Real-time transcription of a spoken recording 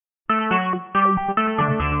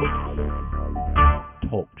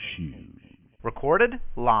Recorded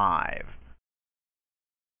live.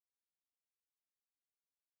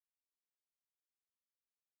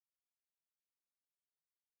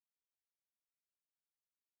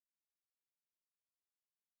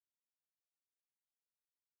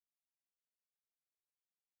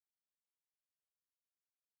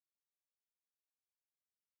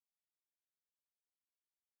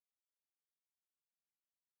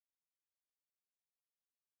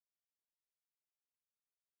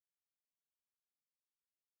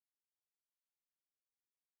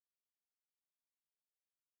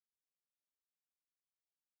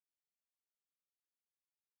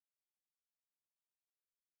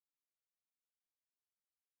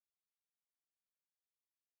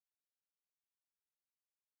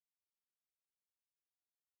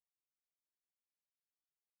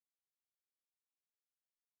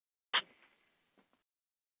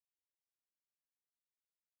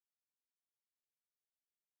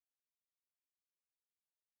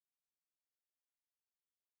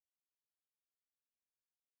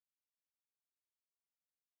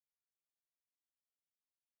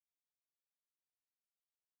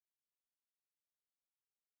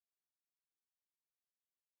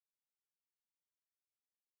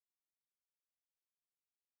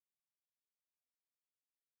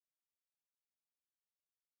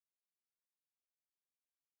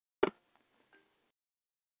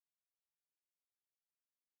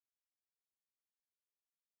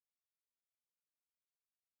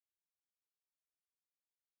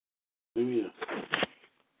 Hallelujah.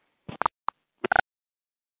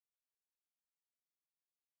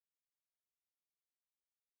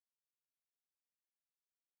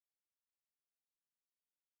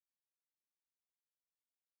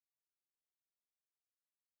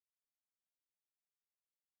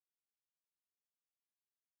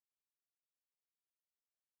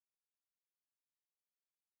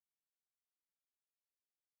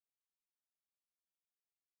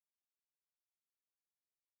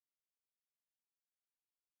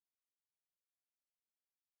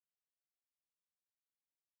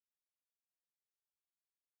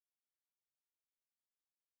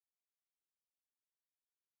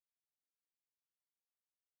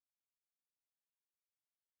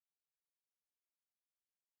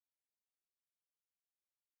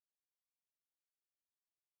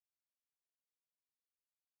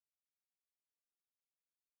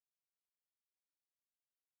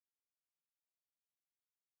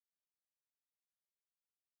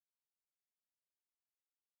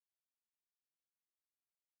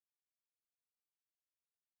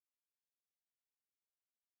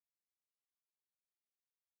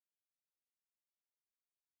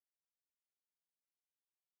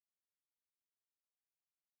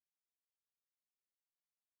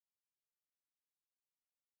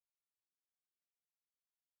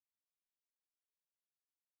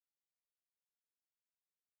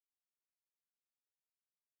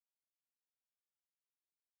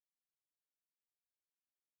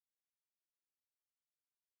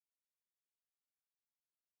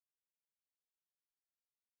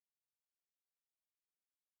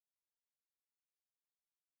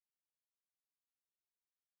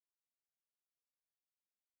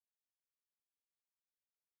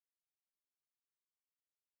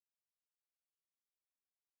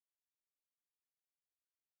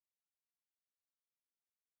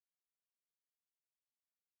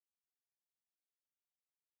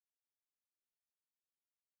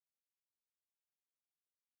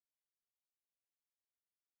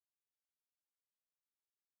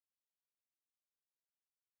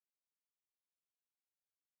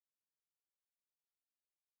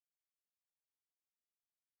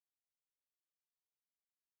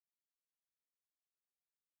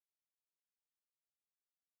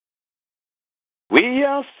 We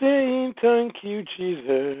are saying thank you,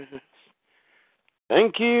 Jesus.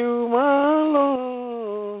 Thank you, my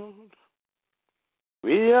Lord.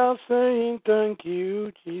 We are saying thank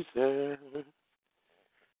you, Jesus.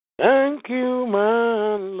 Thank you,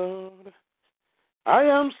 my Lord. I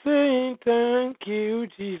am saying thank you,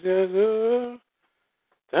 Jesus. Oh,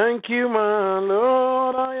 thank you, my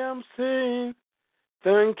Lord. I am saying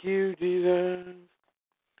thank you, Jesus.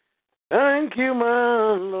 Thank you,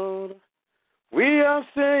 my Lord. We are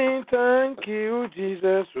saying thank you,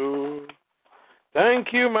 Jesus. Oh,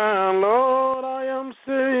 thank you, my Lord. I am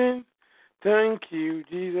saying thank you,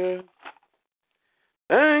 Jesus.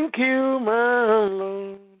 Thank you, my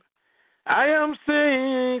Lord. I am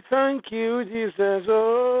saying thank you, Jesus.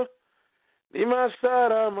 Oh,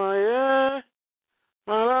 Dimasara Maya,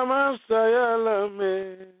 Mama Saya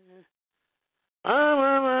Lame,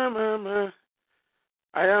 Mama, Mama,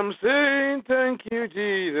 I am saying thank you,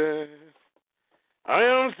 Jesus. I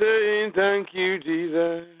am saying thank you,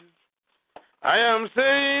 Jesus. I am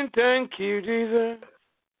saying thank you, Jesus.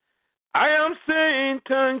 I am saying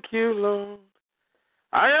thank you, Lord.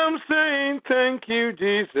 I am saying thank you,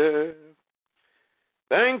 Jesus.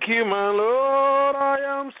 Thank you, my Lord. I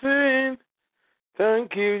am saying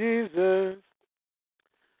thank you, Jesus.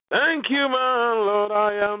 Thank you, my Lord.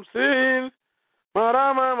 I am saying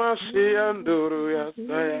Marama Mashianduru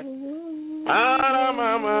Yasaya.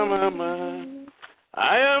 Marama Mama.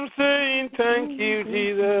 I am saying thank you,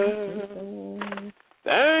 Jesus.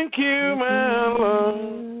 Thank you, my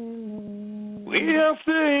Lord. We are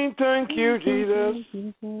saying thank you, Jesus.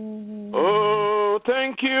 Oh,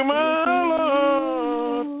 thank you, my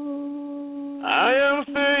Lord. I am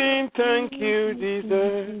saying thank you,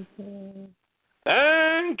 Jesus.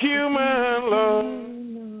 Thank you, my Lord.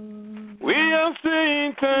 We are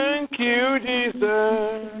saying thank you, Jesus.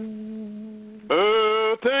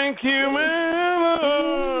 Oh, thank you, my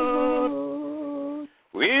Lord.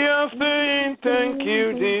 We are saying thank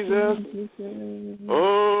you, Jesus.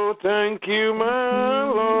 Oh, thank you, my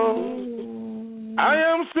Lord. I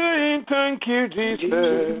am saying thank you,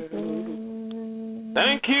 Jesus.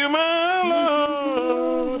 Thank you, my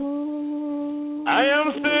Lord. I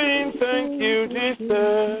am saying thank you,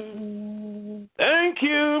 Jesus. Thank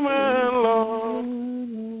you, my Lord.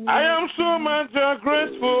 I am so much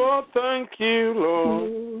grateful. Oh, thank you, Lord.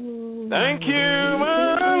 Thank you,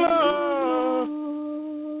 my Lord.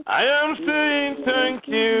 I am saying thank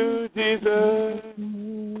you, Jesus.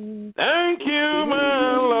 Thank you,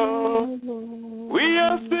 my Lord. We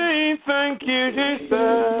are saying thank you, Jesus.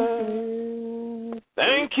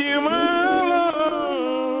 Thank you, my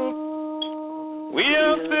Lord. We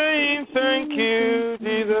are saying thank you,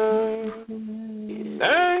 Jesus.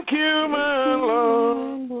 Thank you, my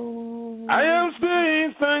Lord. I am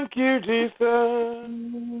saying thank you, Jesus.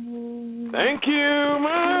 Thank you,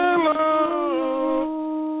 my Lord.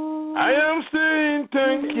 I am saying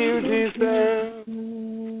thank you, Jesus.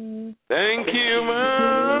 Thank you,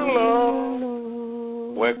 my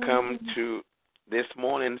Lord. Welcome to this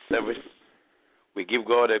morning's service. We give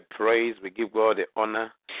God the praise. We give God the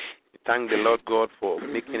honor. We thank the Lord God for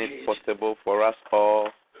making it possible for us all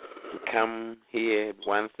to come here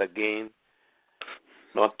once again,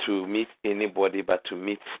 not to meet anybody, but to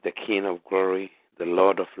meet the King of Glory, the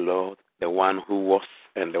Lord of Lords, the one who was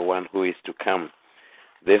and the one who is to come.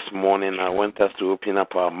 This morning, I want us to open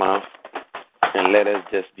up our mouth and let us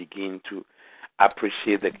just begin to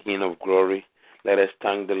appreciate the King of Glory. Let us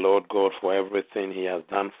thank the Lord God for everything He has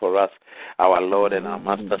done for us, our Lord and our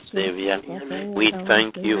Master Savior. We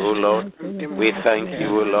thank you, O Lord. We thank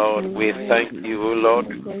you, O Lord. We thank you, O Lord.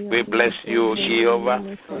 We bless you,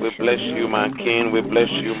 Jehovah. We bless you, my King. We bless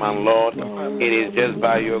you, my Lord. It is just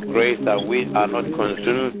by your grace that we are not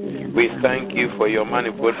consumed. We thank you for your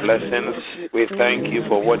manifold blessings. We thank you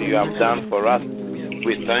for what you have done for us.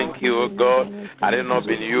 We thank you, O God. Had it not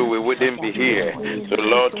been you, we wouldn't be here. So,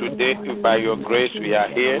 Lord, today, by your grace, we are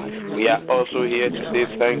here. We are also here to say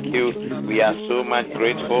thank you. We are so much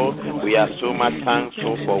grateful. We are so much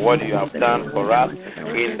thankful for what you have done for us.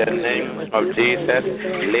 In the name of Jesus.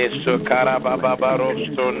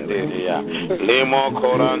 Lemo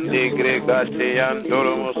korande gregateyan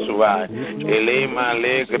doromosuai. Elema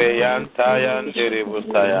legreyan tayan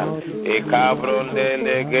derebusaya. Ekabronde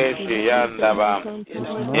legeshiandaba.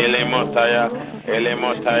 Elemotaya,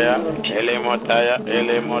 Elemotaya, Elemotaya,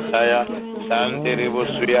 Elemotaya,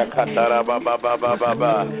 Sandiribusuya Katara Baba Baba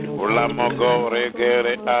Baba, Ulamogo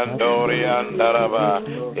Regere Andori Andaraba,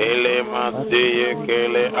 Elemasiye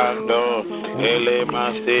Kele Ando,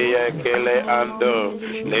 Elemasiye Kele Ando,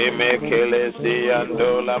 Leme Kele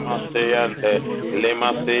Siando Lamasiyante,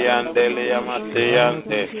 Lemasiyande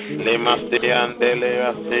Leamasiyante, Lemasiyande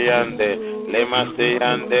Leasiyande,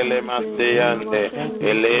 Lemasiyande Lemasiyande,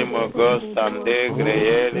 Elemogos Sande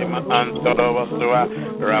Greyeli Antorosua,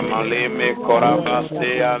 Ramalime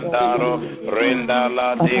Korabasi Andaro,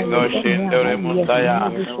 Rendala Digo Shindore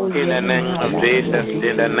Musaya. In the name of Jesus,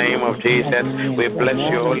 in the name of Jesus, we bless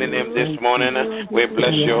your holy name this morning. We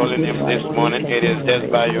bless your holy name this morning. It is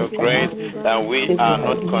just by your grace that we are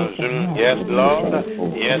not consumed. Yes, Lord.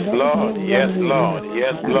 Yes, Lord. Yes, Lord.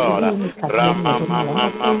 Yes, Lord. Ramama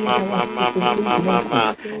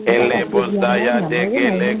Elebuzaya de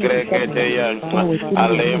Gele Gregedeya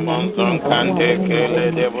Ale Monzon Kante Kele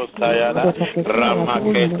debo sayada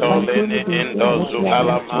ramaketolene endozu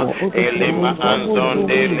alama elema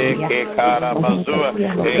anzonde leke karabazua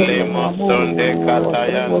elema sonde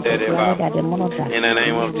katayan dereba. In the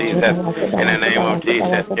name of Jesus, in the name of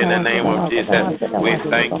Jesus, in the name of Jesus, we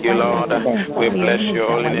thank you, Lord. We bless your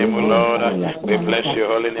holy name, O Lord. We bless your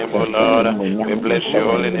holy name, O Lord. We bless your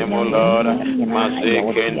holy name, O Lord.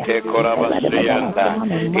 Mazekente korabasuyanda.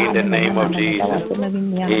 In the name of Jesus,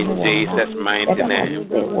 in Jesus' mighty name.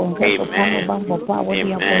 Amen.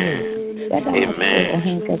 Amen. Amen.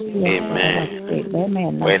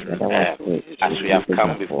 Amen. When, as we have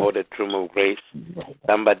come before the throne of grace,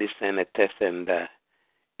 somebody sent a text, and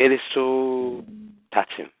it is so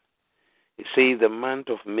touching. You see, the month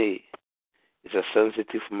of May is a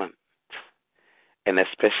sensitive month, and a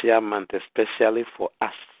special month, especially for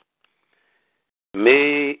us.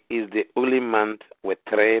 May is the only month with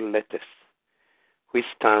 3 letters, which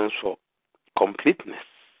stands for completeness.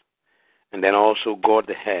 And then also God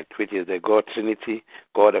the Head, which is the God Trinity,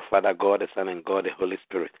 God the Father, God the Son, and God the Holy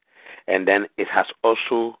Spirit. And then it has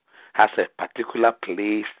also has a particular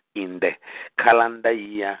place in the calendar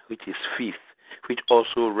year, which is 5th, which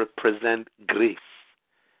also represents grace,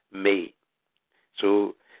 May.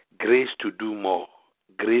 So grace to do more,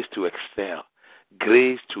 grace to excel,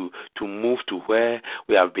 grace to move to where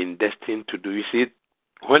we have been destined to do. You see,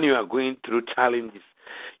 when you are going through challenges,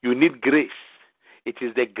 you need grace. It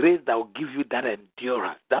is the grace that will give you that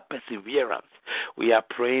endurance, that perseverance. We are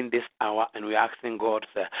praying this hour and we are asking God,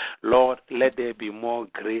 Lord, let there be more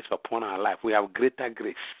grace upon our life. We have greater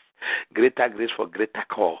grace for greater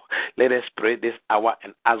call. Let us pray this hour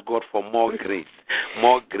and ask God for more grace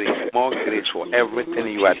for everything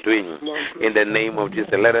you are doing. In the name of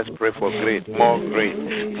Jesus, let us pray for grace, more grace.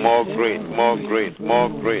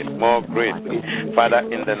 Father,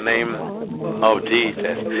 in the name of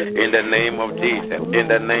Jesus, in the name of Jesus, in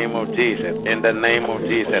the name of Jesus, in the name of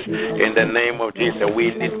Jesus, in the name of Jesus,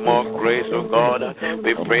 we need more grace, oh God.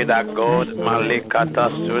 We pray that God, Malikata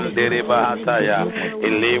Sunderiba Hataya,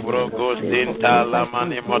 Ilibro Gostinta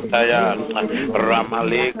Lamani Motaya,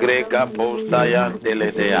 Ramale Grega Posayan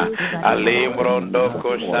Deledea, Alimbrondo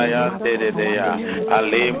Koshayan Deledea,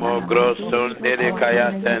 Alimo Grosun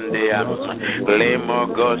Dedekaya Tendea, Lemo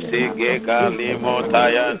Gosi Geka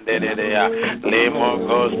Limotayan Deledea, Lemo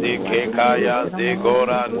Gosi Kekaya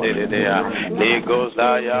Zigoran Deledea,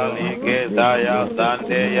 Ligozaya Ligezaya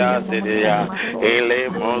Sandeya Sedea, Ele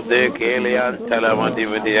Mose Kelian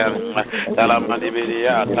Talamadividia,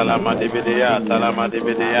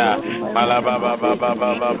 Malababa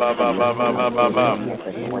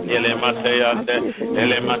Ele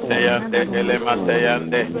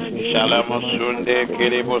Mateyande, Shalamosunde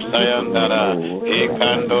Kiribusayandara,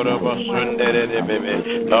 Ekandoro Bosunde Bebe.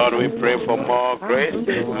 Lord, we pray for more grace,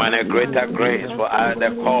 and a greater grace for the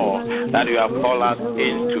call that you have called us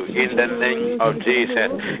into. In the name of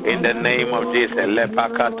Jesus, in the name of Jesus,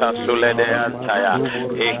 Lepakata Sulede Antaya,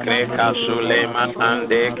 Ekreka Suleman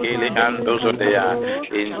Ande Kili Andosodea.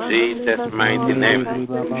 In Jesus' mighty name,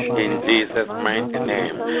 in Jesus' mighty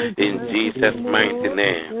name, in Jesus' mighty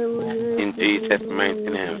name, in Jesus' mighty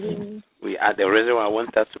name. We are the reason why I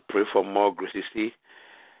want us to pray for more grace. You see,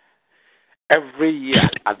 every year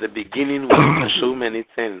at the beginning we do so many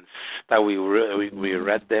things that we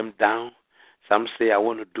write them down. Some say I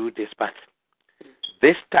want to do this, but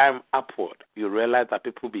this time upward, you realize that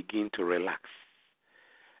people begin to relax,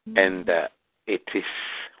 and it is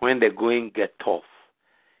when the going get tough.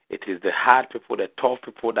 It is the hard people, the tough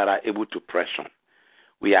people that are able to press on.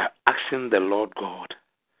 We are asking the Lord God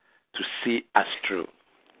to see us through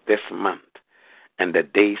this month and the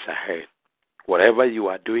days ahead. Whatever you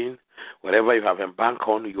are doing, whatever you have embarked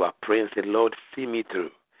on, you are praying, say, Lord, see me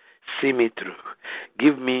through. See me through.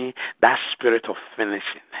 Give me that spirit of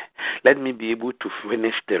finishing. Let me be able to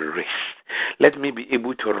finish the race. Let me be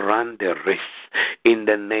able to run the race in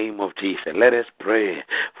the name of Jesus. Let us pray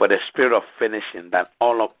for the spirit of finishing, that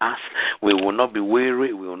all of us, we will not be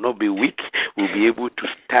weary, we will not be weak, we will be able to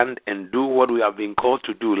stand and do what we have been called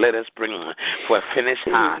to do. Let us pray for a finished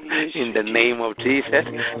heart in the name of Jesus,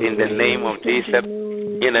 in the name of Jesus.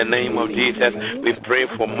 In the name of Jesus, we pray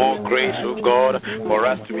for more grace, oh God, for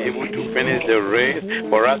us to be able to finish the race,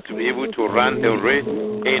 for us to be able to run the race.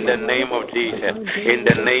 In the name of Jesus, in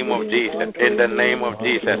the name of Jesus, in the name of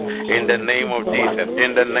Jesus, in the name of Jesus,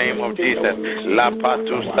 in the name of Jesus. La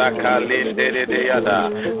patu sakalinde de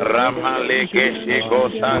yada, ramale geshi go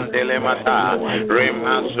sandele mata,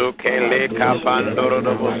 remasu kele kapandoro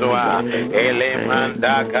do buzwa, ele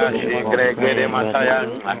mandaka shi gregere mataya,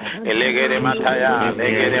 elegere mataya,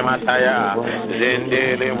 Legede Mataya,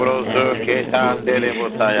 Zende Lebroso Ketandele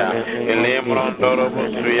Botaya, Elemrondoro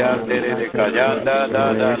Bosuya de Kajanda da.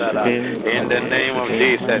 In the name of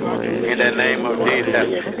Jesus, in the name of Jesus,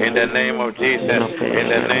 in the name of Jesus, in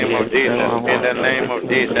the name of Jesus, in the name of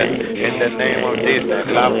Jesus, in the name of Jesus,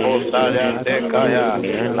 La Posaya Sekaya,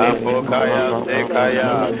 La Pokaya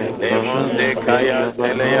Sekaya, Lemon Sekaya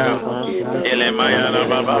Selea, Elemaya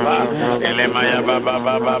Baba, Elemaya Baba,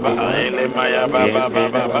 Elemaya Baba,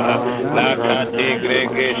 La Kati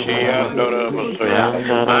Gregeshi Andoro Bosoya,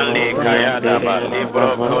 Ali Kaya Daba,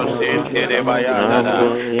 Libro Kosente de Bayada,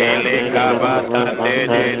 Ele Kabata de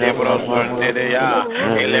Lebroson de Ya,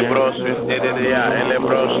 Elebroson de Ya,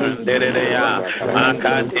 Elebroson de Ya,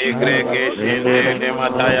 Makati Gregeshi de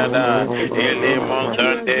Matayada, Ele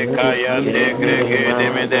Monson de Kaya de Grege de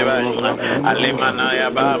Medeva, Alemanaya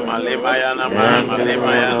Ba, Malemayanama,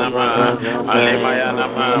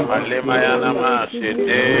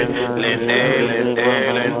 Sete, Lende,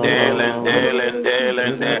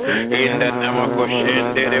 in the name of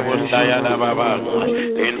Koshende, Baba,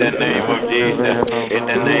 in the name of Jesus, in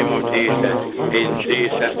the name of Jesus, in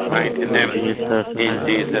Jesus' mighty name, in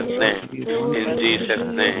Jesus' name, in Jesus'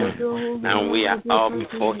 name. Now we are all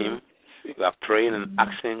before Him. We are praying and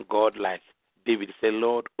asking God, like David said,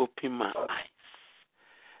 Lord, open my eyes,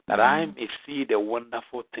 that I may see the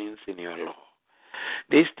wonderful things in your law.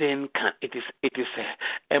 This thing it is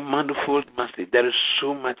a manifold message. There is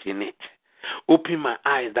so much in it. Open my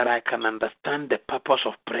eyes that I can understand the purpose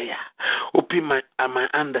of prayer. Open my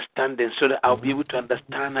understanding so that I'll be able to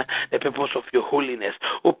understand the purpose of your holiness.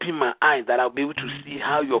 Open my eyes that I'll be able to see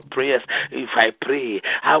how your prayers, if I pray,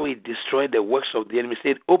 how it destroys the works of the enemy.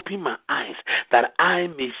 Said, open my eyes that I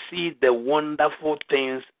may see the wonderful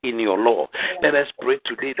things in your law. Let us pray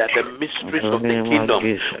today that the mysteries of the kingdom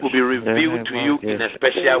will be revealed to you in a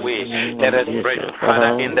special way. Let us pray,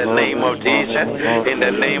 Father, in the name of Jesus, in the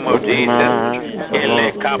name of Jesus.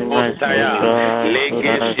 Ele kapostaya,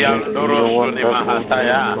 legesiandoro suni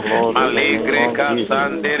mahataya, maligre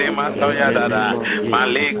kasandere matoya dada,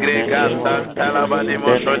 maligre kasantala bani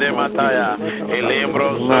mosode mataya,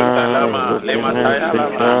 elembro sotalama, le mataya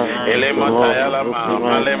lama, ele mataya lama,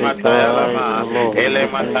 male mataya lama, ele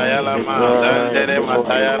mataya lama, dandere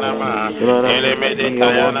mataya lama, ele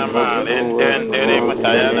meditaya lama, entendere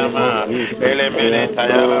mataya lama, ele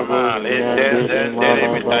meditaya lama, entendere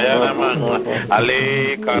mataya lama.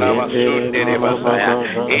 Ale Karavasundere Basaya,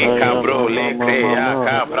 Ekabro Lekrea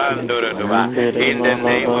Kabrandurva, in the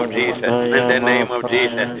name of Jesus, in the name of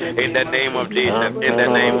Jesus, in the name of Jesus, in the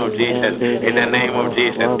name of Jesus, in the name of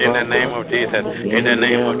Jesus, in the name of Jesus, in the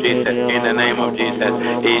name of Jesus, in the name of Jesus,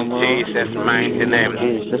 in Jesus' mighty name,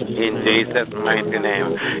 in Jesus' mighty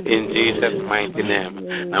name, in Jesus' mighty name.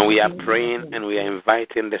 And we are praying and we are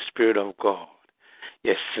inviting the Spirit of God.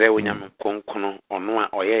 Yes, Rewinam Konkono, Onoa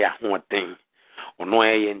Oya Hoten,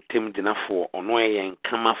 Onoya and Tim Dinafo, Onoya and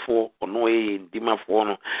Kamafo, Onoya and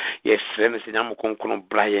Dimafo, yes, Renasinam Konkono,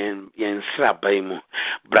 Brian, Yen Srabaimu,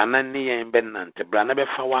 Branani and Benant, Branabe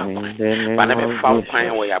Fawa, Branabe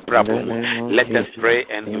Fawa, where Brabo. Let us pray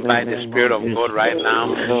and invite the Spirit of God right now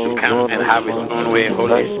to come and have His own way.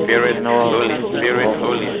 Holy Spirit, Holy Spirit,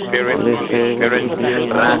 Holy Spirit, Holy Spirit,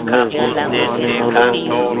 Raka,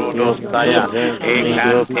 Toro, Dostaya,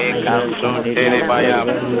 Eka, Son, Terebaya,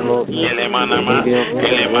 Elemanama,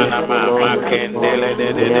 Makendele,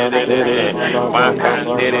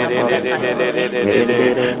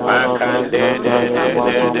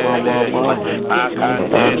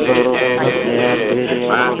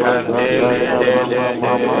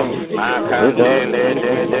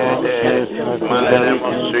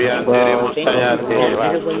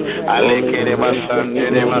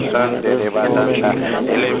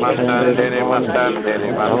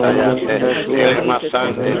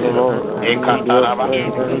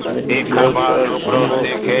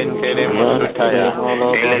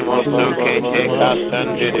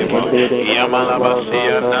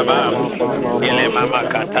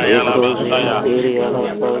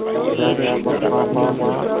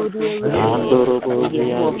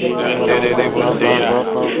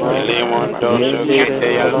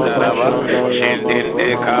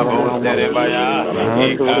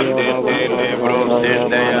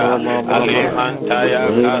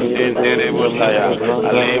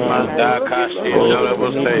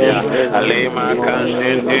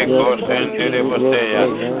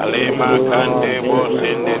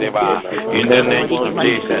 in the name of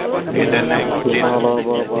Jesus, in the name of Jesus, in the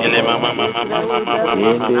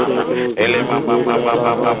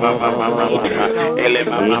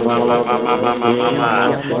name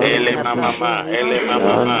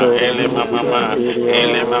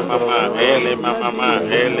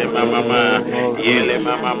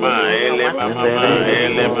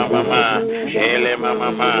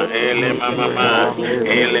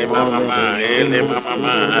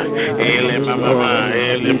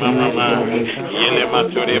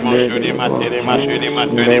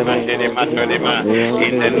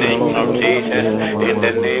In the name of Jesus, in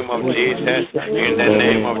the name of Jesus, in the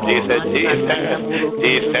name of Jesus,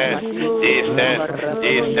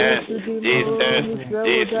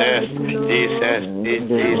 Jesus, in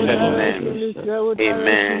Jesus' name.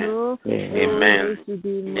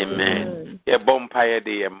 Amen. Ye bompire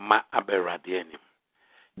de ma aberade anim.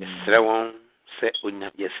 Yesre won se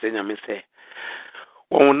onya yesre nyame se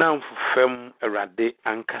won namfo fam erade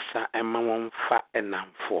ankasa ema won fa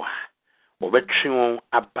enamfo a obetwe won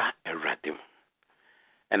aba erade mu.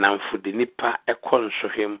 Enamfo de nipa ekonso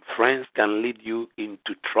him. Friends can lead you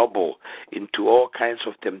into trouble, into all kinds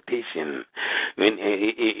of temptation. When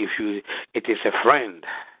it is a friend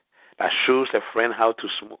that shows a friend how to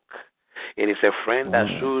smoke. It is a friend that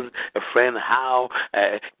shows a friend how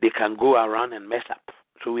they can go around and mess up.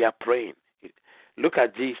 So we are praying. Look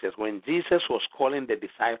at Jesus. When Jesus was calling the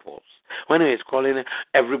disciples, when he was calling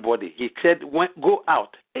everybody, he said, go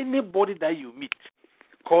out. Anybody that you meet,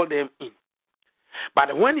 call them in.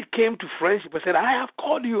 But when it came to friendship, he said, I have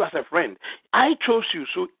called you as a friend. I chose you.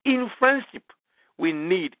 So in friendship, we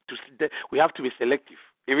have to be selective.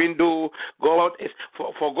 Even though God is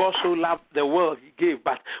for God so loved the world, he gave.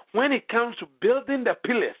 But when it comes to building the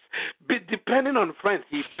pillars, depending on friends,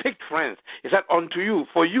 he picked friends. He said, unto you,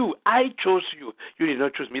 for you, I chose you. You did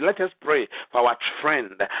not choose me. Let us pray for our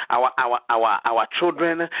friend, our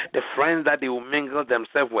children, the friends that they will mingle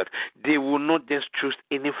themselves with. They will not just choose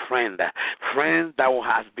any friend. Friends that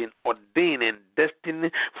has been ordained and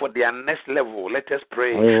destined for their next level. Let us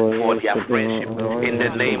pray for their friendship in the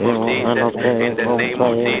name of Jesus. In the name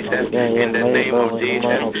of Jesus, in the name of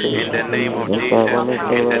Jesus, in the name of Jesus,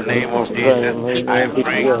 in the name of Jesus, I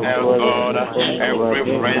bring, God, every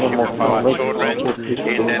friendship of our children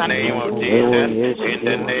in the name of Jesus, in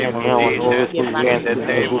the name of Jesus, in the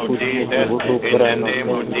name of Jesus, in the name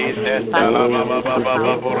of Jesus. In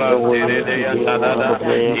the name of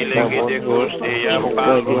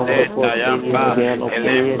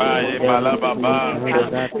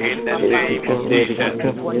Jesus, in the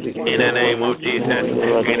name of Jesus.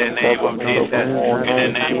 In the name of Jesus, in the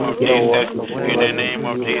name of Jesus, in the name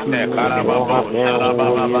of Jesus, Karababa,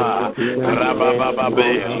 Sarababa, Rababa,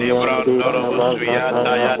 Libra, Doro, Suya,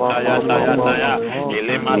 Taya,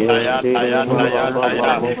 Ilima, Taya,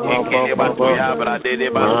 Ikiliba, Tuya, Brade,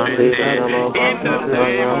 Basende, in the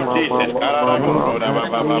name of Jesus, Karababa,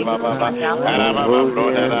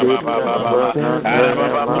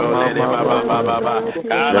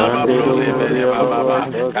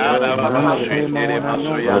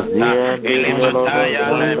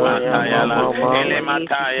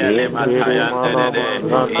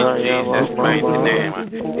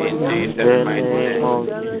 in Jesus' mighty name,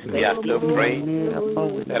 we are still praying.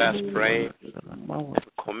 Let us pray and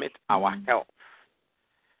commit our health.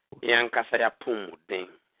 Yankasaya Pumudin.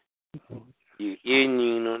 You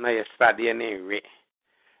know, na yesterday anyway.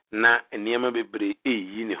 Na niyama bebre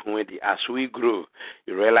yini hoedi. As we grow,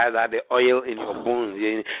 you realize that the oil in your bones,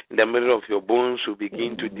 in the middle of your bones, will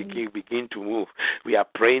begin to decay, begin to move. We are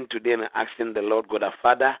praying today and asking the Lord God, our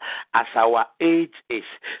Father, as our age is,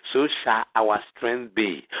 so shall our strength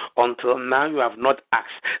be. Until now, you have not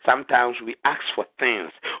asked. Sometimes we ask for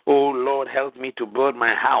things. Oh Lord, help me to build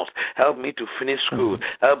my house. Help me to finish school.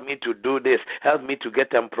 Help me to do this. Help me to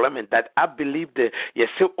get employment. That I believe that you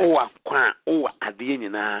say,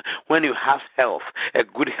 when you have health, a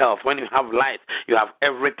good health, when you have life, you have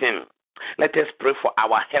everything. Let us pray for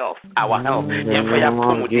our health. Our health.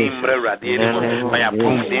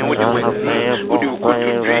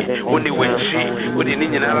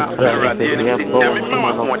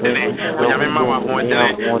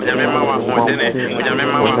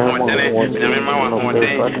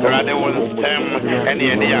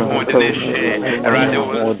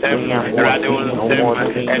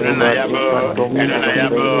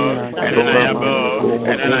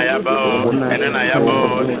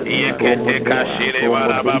 Kashire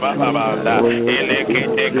barababa baba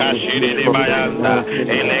elekete kashire bayanda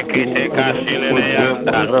elekete kashire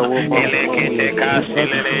yanda elekete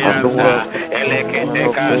kashire yanda elekete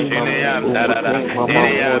kashire yanda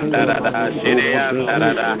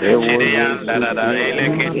dada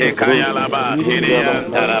elekete kayala ba shire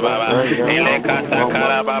yanda baba elekata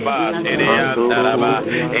karababa shire yanda baba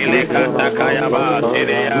elekata kayaba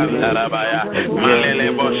shire yanda baba ya malele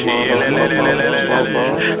boshi lelelelelele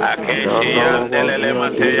akeshi yandelele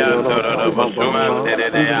mateya toro bosuma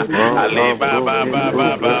tereya ali baba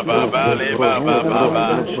baba baba ali baba baba.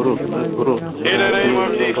 In the name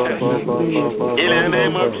of Jesus. In the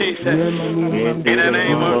name of Jesus. In the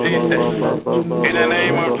name of Jesus. In the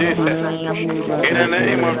name of Jesus. In the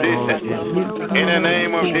name of Jesus. In the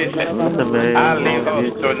name of Jesus. Ali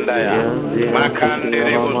Hostundaya.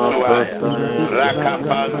 Makandere Busuaya.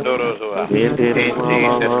 Rakapandorozua. In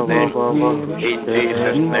Jesus' name. In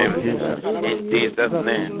Jesus' name. In Jesus'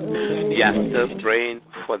 name. We are still praying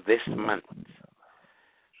for this month.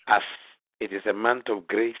 As it is a month of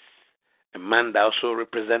grace, a month that also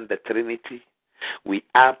represents the Trinity, we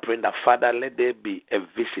are praying that, Father, let there be a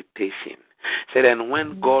visitation. So then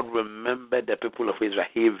when God remembered the people of Israel,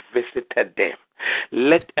 he visited them.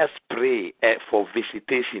 Let us pray for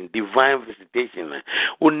visitation, divine visitation.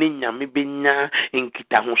 Oni nyame benya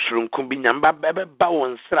inkita hosronko bi nyamba ba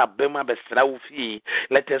wonsra bema besra ufi.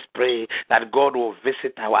 Let us pray that God will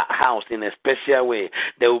visit our house in a special way.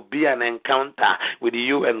 There will be an encounter with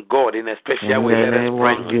you and God in a special way. Let us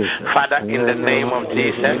pray. Father, in the name of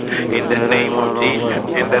Jesus, in the name of Jesus,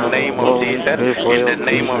 in the name of Jesus, in the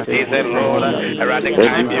name of Jesus, Lord,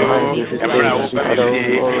 eradicate you. Emra ubi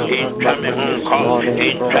in Kame Hong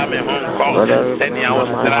Kong, Seni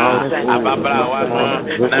Austra, Ababra Wano,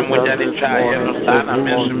 Namujani Chaya, Sana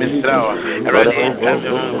Mistra, Ready in Kame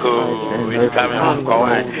Hong Kong, in Kame Hong Kong,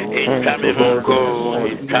 in Kame Hong Kong,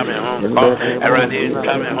 in Kame Hong Kong, Ready in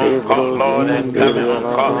Kame Hong Kong, Lord, and Kame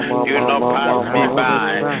Hong Kong. You not pass me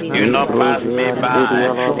by, you not pass me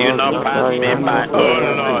by, you not pass me by, oh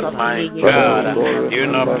Lord, my God, you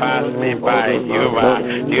not pass me by,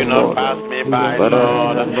 you not pass me by,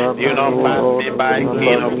 Lord, you not pass me by,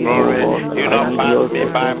 King of glory, you not pass me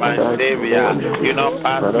by, my Savior, you not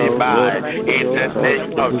pass me by, in the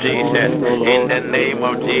name of Jesus, in the name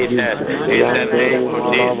of Jesus, in the name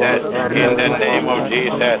of Jesus, in the name of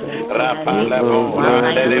Jesus, Rapalabo,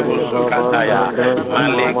 Randerebu Sukataya,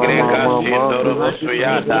 Maligreka Sindoro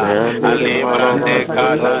Suyata, Alibrande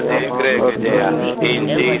Kala de Gregedea, in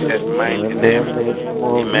Jesus' mighty name,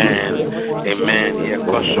 amen, amen,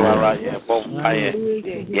 Yekoswara, Yebompaye,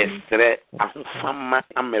 Yesre, Afama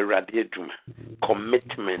Ameradijuma,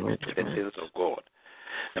 commitment to the things of God.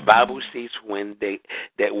 The Bible says when the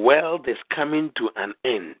world is coming to an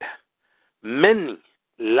end, many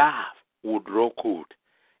laugh would grow cold.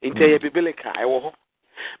 Into a biblical,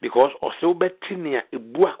 because also betinia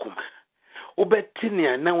ibuakuma,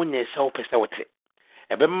 obetinia na unye sa opesawete.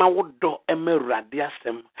 Ebema wodo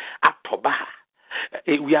emeradiasem atoba.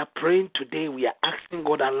 We are praying today. We are asking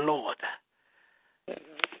God and Lord,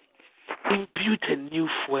 impute a new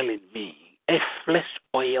fuel in me, a fresh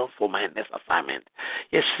oil for my next assignment.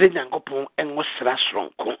 Yes, Nyankopon enwo sra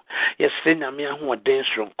sronko. Yes, Nyame ahoden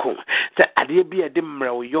sronko. Say ade bi ade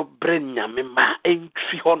mra yo bre Nyame ma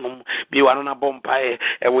entwi honum bi wano na bompae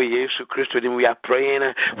ewe Yesu Christo. We are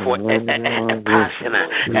praying for a passion,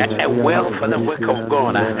 a will for the work of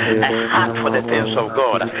God, a heart for the things of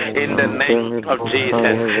God. In the name of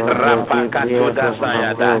Jesus. Rapakatoda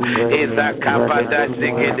sayada izakabada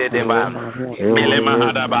sigedeba milema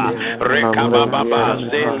hadaba rekababa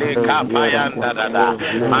zele kapayanda dada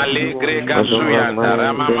maligre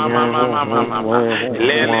gasuyanda mama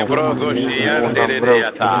lele brogoshi yande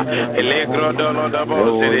yata elegro dono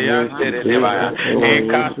dabo siriyande deba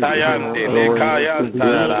ekatayande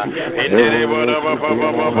lekayanta in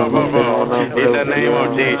the name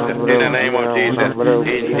of Jesus, in the name of Jesus,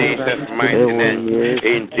 in Jesus' mighty name,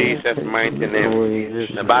 in Jesus' mighty name.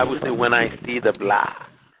 The Bible says when I see the blood,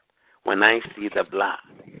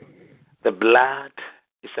 the blood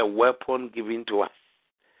is a weapon given to us.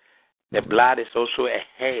 The blood is also a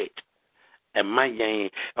hedge. When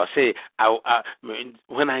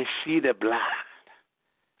I see the blood,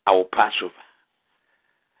 I will pass over.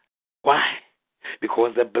 Why?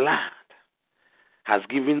 Because the blood has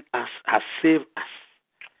given us, has saved us.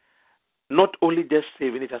 Not only just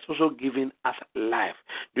saving, it has also given us life.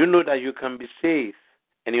 Do you know that you can be saved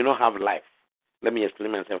and you don't have life? Let me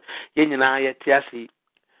explain myself.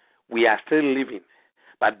 We are still living,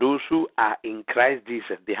 but those who are in Christ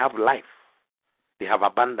Jesus, they have life. They have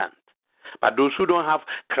abundance. But those who don't have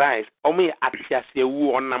Christ,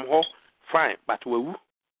 fine, but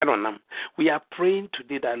we are praying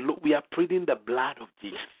today that we are pleading the blood of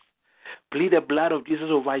Jesus. plead the blood of Jesus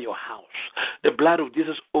over your house, the blood of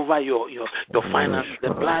Jesus over your finances,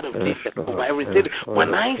 the blood of Jesus over everything.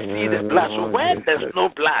 When I see the blood, so where there's no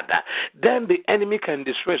blood, then the enemy can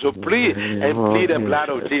destroy. So plead the blood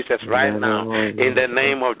of Jesus right now in the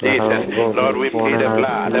name of Jesus. Lord, we plead the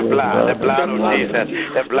blood of Jesus,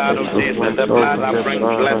 the blood of Jesus, the blood that brings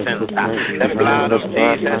blessings, the blood of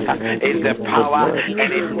Jesus is the power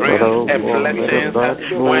and it brings a blessing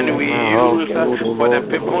when we use for the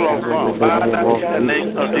people of God. Father, in the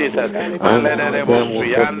name of Jesus. In the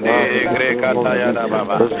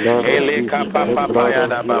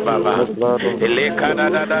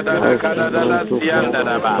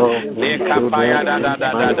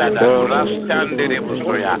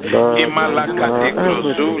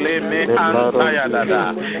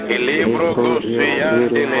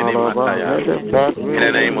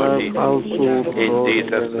name of Jesus. In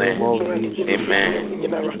Jesus' name. Amen.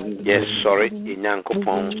 Yes, sorry.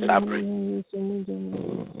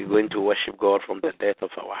 We're going to worship God from the depth of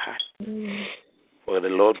our heart. For the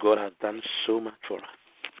Lord God has done so much for us.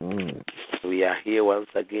 We are here once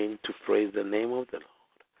again to praise the name of the Lord.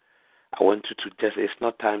 I want you to it's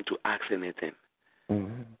not time to ask anything.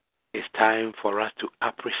 It's time for us to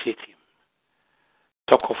appreciate Him.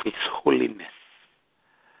 Talk of His holiness.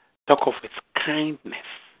 Talk of His kindness.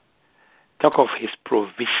 Talk of His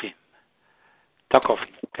provision. Talk of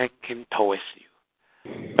His thinking towards you.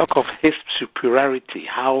 Talk of His superiority,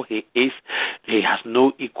 how He is. He has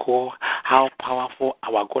no equal, how powerful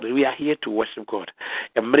our God is. We are here to worship God.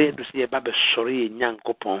 And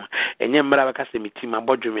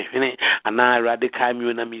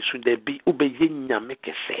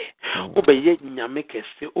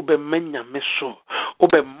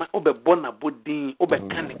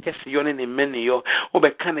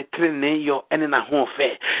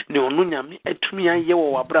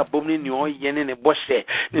you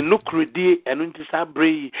the nukridi and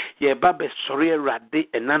untisabre ye babe sorry rade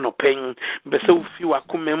and nano pen beso few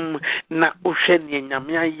akumem na ocean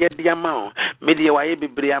yamia yediamao media waye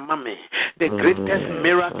bibria mame. The greatest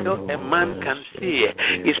miracle a man can see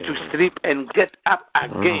is to sleep and get up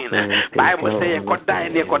again. Bible say you could die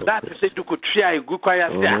and you could die to say you could try good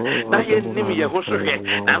quiet there. Now you name ye hoso he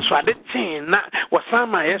now so the thing na was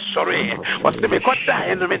sama ye sorry was the me could die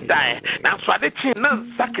and me die now so the thing na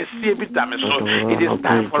sakesi bi dame so. It is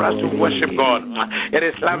time for us to worship God. It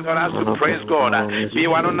is time for us to praise God. We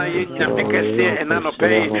want to say and no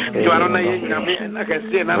pay. You want to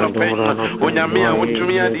say and no pay. Unyamia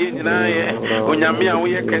utumia di naye. Unyamia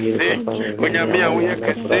uye kese. Unyamia uye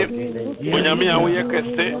kese. Unyamia uye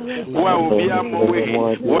kese. Wa ubia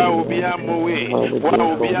mowe. Wa ubia mowe.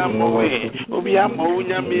 Wa ubia mowe. Ubia mo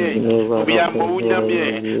unyamie. Ubia mo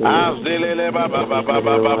unyamie. Azelele baba baba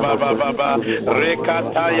baba baba baba.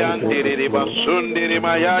 Rekata yandiri basundiri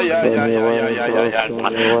maya ya ya ya ya ya ya.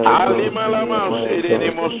 Ali malama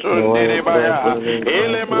siri musundiri baya.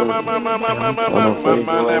 Ele mama mama mama mama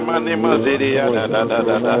mama mani maziri ya da da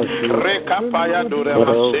da da. Rekapaya dure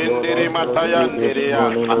masindiri matayandiri ya.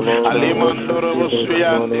 Ali mandoro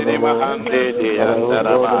busuyandiri mahandiri ya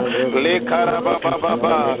daraba. Le karaba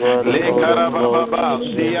baba le karaba baba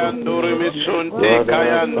siyanduri misunte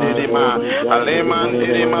kayandiri ma. Ale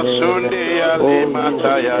mandiri masundi ya le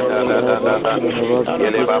mataya da da da da da.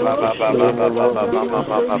 Ele baba baba baba baba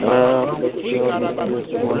baba baba.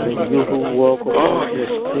 You who walk on the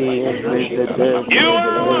sea and break the dead, you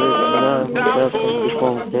are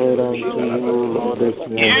compared unto you, Lord, this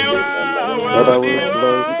morning. Father, we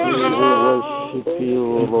bless you, we worship you,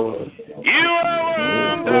 Lord. You are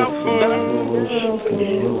wonderful. We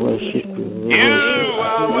worship you. You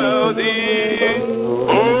are worthy.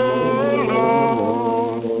 Oh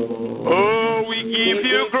Lord. Oh, we give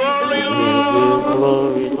you glory,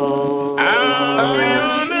 Lord. And we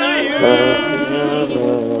honor you.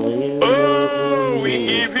 Oh, we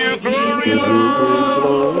give you glory,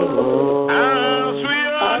 Lord. As we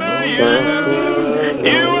honor you.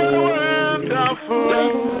 You are wonderful.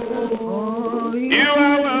 You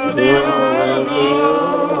are worthy.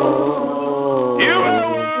 You are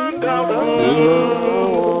wonderful. You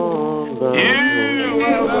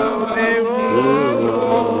are worthy.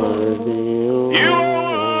 You are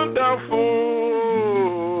wonderful.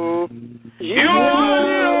 You are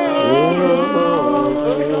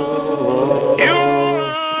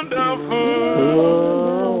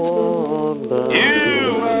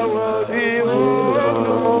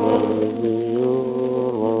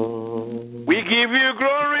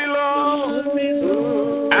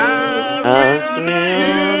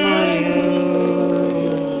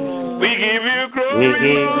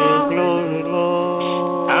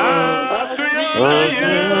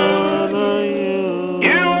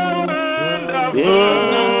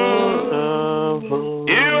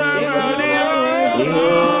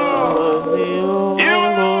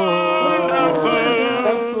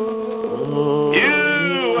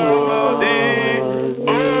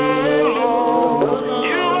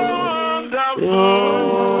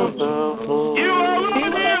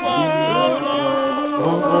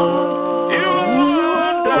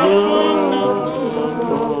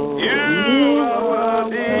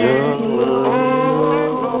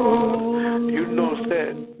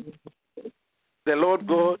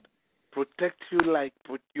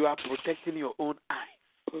your own eyes.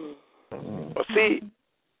 But see,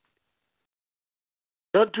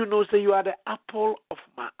 don't you know, say you are the apple of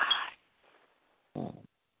my eye.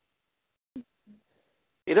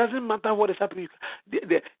 It doesn't matter what is happening.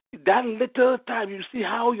 That little time, you see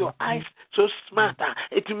how your eyes so smart.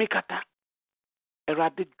 It make a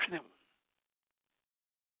erade dream.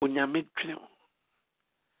 Unyame dream.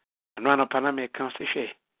 And one upon a can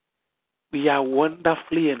say, we are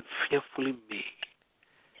wonderfully and fearfully made.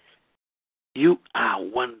 You are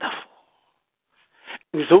wonderful.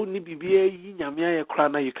 It's only be a yamia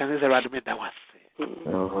crana you can say radime that was.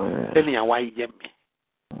 Then you why ye me.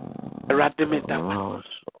 Radime that was.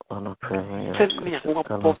 Send me a woman.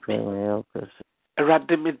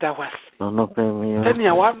 Radime that was. Send me a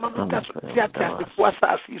woman that's what I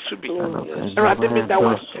see should be. Radime that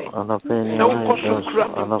was. No question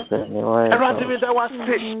crap. Radime that was.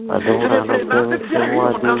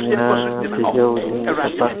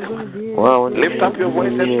 Lift up your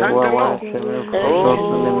voice and thank the Lord.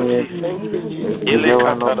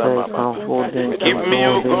 Give me, O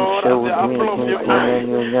God, the apple of your eye.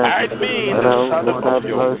 Hide me in the shadow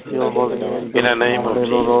of your wings. In the name of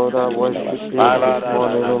Jesus.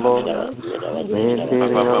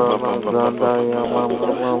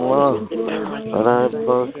 And I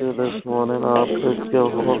bless you this morning. I bless your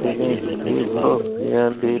holy name. Jesus,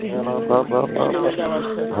 indeed, and I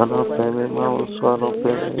pray me, my son of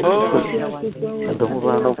pain. And the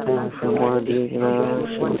woman of pain from one day, and I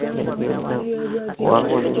should be one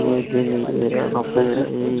day, and I pray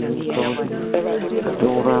the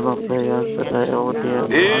woman of pain, I said, I owe you.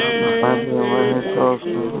 I'm your way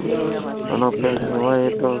also. And I pray the way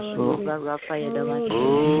also.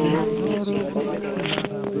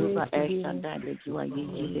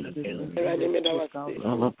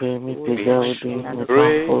 I'm a pray me to go with you, and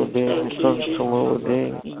for the consumer with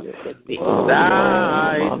you.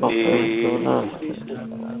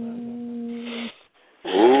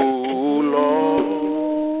 Oh Lord,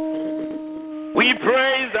 we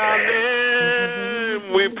praise our name,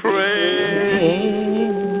 we praise,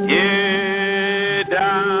 yeah,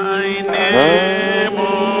 thy name, oh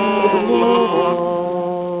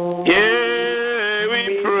Lord, yeah, we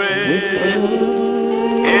praise.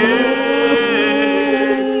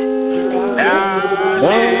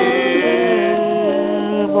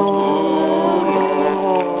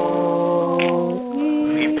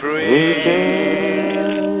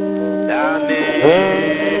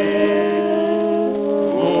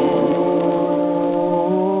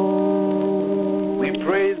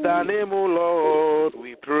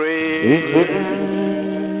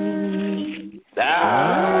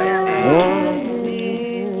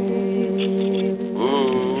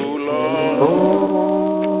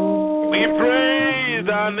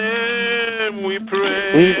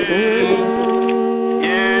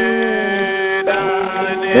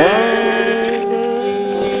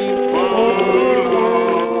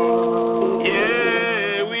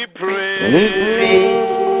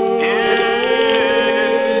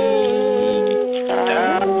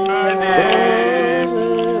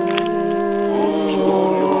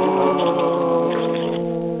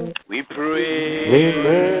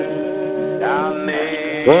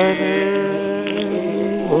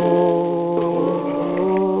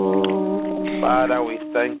 Father, we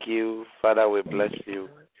thank you. Father, we bless you.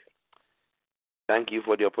 Thank you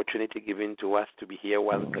for the opportunity given to us to be here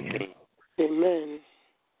once again. Amen.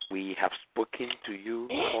 We have spoken to you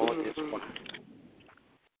all this morning.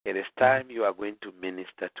 It is time you are going to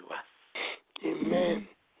minister to us. Amen.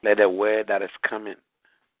 Let the word that is coming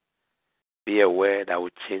be a word that will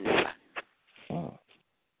change life.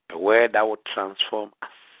 A word that will transform us.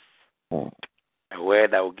 A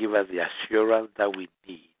word that will give us the assurance that we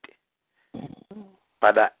need.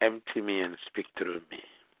 Father, empty me and speak through me.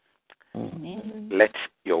 Amen. Let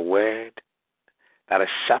your word that is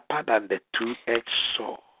sharper than the two-edged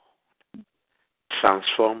sword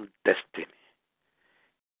transform destiny.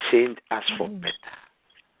 Change us for better.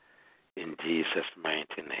 In Jesus'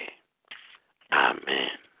 mighty name.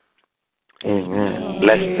 Amen. Amen.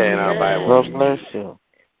 Let's turn our Bible. God bless you.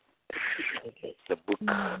 The book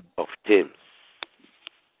of James.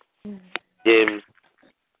 James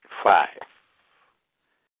 5.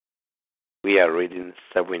 We are reading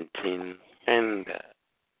 17 and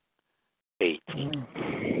 18.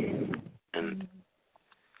 And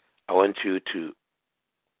I want you to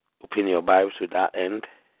open your Bibles to that end.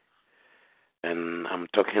 And I'm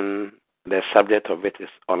talking, the subject of it is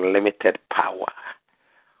unlimited power.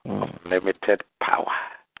 Unlimited power.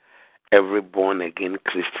 Every born-again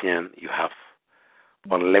Christian, you have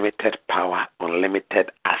unlimited power,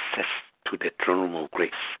 unlimited access to the throne room of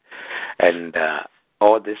grace. And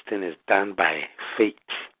All this thing is done by faith.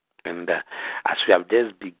 And as we have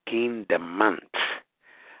just begun the month,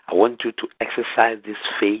 I want you to exercise this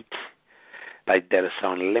faith. Like there is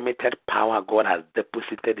unlimited power God has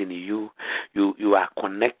deposited in you. You are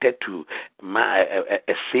connected to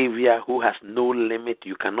a Savior who has no limit.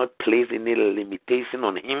 You cannot place any limitation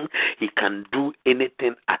on Him. He can do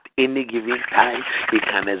anything at any given time. He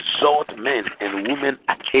can exalt men and women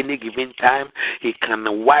at any given time. He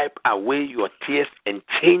can wipe away your tears and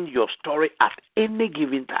change your story at any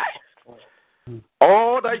given time.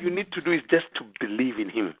 All that you need to do is just to believe in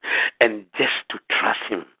Him and just to trust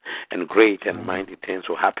Him, and great and mighty things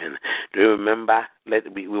will happen. Do you remember?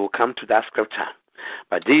 We will come to that scripture.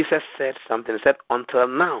 But Jesus said something. He said, "Until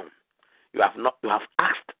now, you have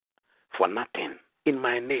asked for nothing in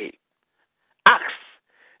my name. Ask,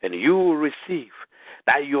 and you will receive,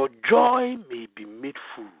 that your joy may be made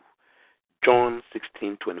full." John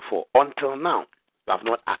 16:24. Until now, you have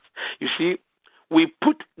not asked. You see, we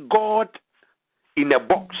put God in a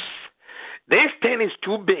box. This thing is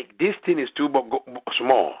too big. This thing is too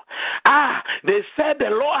small. They said the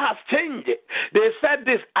law has changed. They said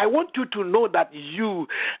this. I want you to know that you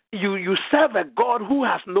serve a God who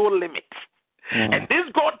has no limit. And this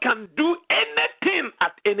God can do anything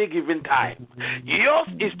at any given time. Yours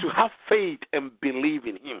is to have faith and believe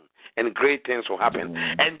in Him, and great things will happen.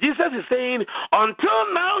 And Jesus is saying,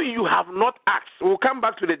 until now you have not asked. We'll come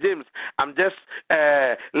back to the James. I'm just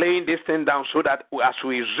laying this thing down so that as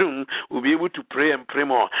we zoom, we'll be able to pray and pray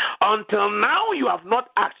more. Until now you have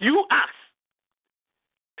not asked. You ask.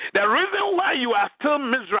 The reason why you are still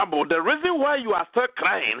miserable, the reason why you are still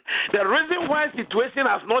crying, the reason why situation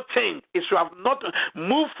has not changed is you have not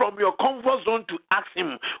moved from your comfort zone to ask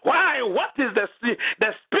Him. Why? What is the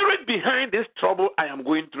spirit behind this trouble I am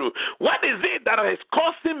going through? What is it that is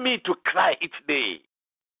causing me to cry each day?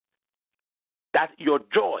 That your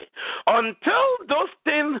joy. Until those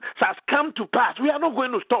things has come to pass, we are not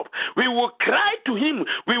going to stop. We will cry to Him.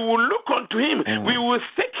 We will look unto Him. We will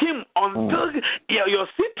seek Him until your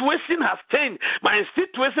situation has changed. My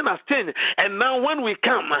situation has changed. And now when we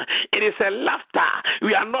come, it is a laughter.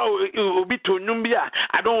 We are not,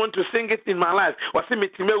 I don't want to sing it in my life. But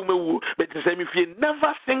if you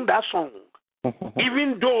never sing that song,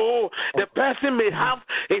 even though the person may have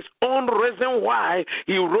his own reason why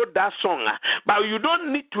he wrote that song, but you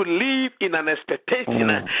don't need to live in an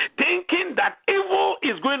expectation thinking that evil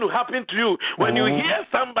is going to happen to you. When you hear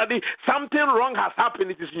somebody, something wrong has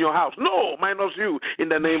happened, it is in your house. No, minus you, in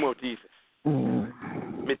the name of Jesus.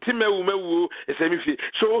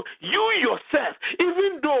 So you yourself,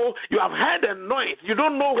 even though you have heard a noise, you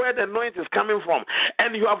don't know where the noise is coming from,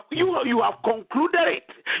 and you have concluded it.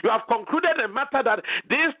 You have concluded the matter that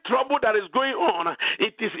this trouble that is going on,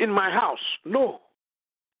 it is in my house. No,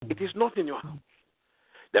 it is not in your house.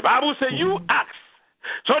 The Bible says you ask,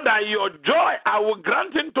 so that your joy, I will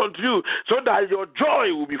grant it unto you, so that your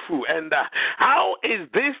joy will be full. And how is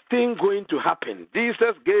this thing going to happen?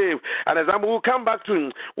 Jesus gave an example. We'll come back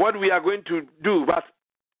to what we are going to do. But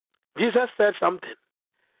Jesus said something.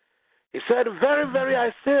 He said, very, very, I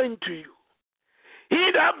say unto you,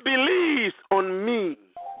 he that believes on me,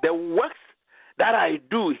 the works that I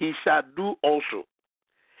do, he shall do also.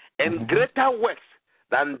 And greater works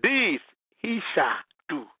than these he shall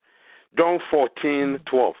do. John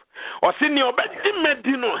 14:12. Osini obedi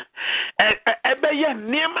medino ebeye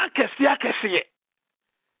niema kesiye.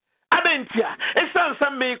 Adentia,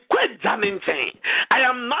 I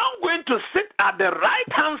am now going to sit at the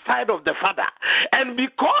right hand side of the Father. And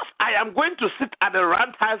because I am going to sit at the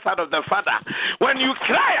right hand side of the Father, when you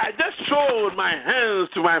cry, I just showed my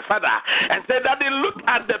hands to my Father and said, Daddy, look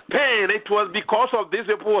at the pain. It was because of these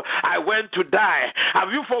people I went to die.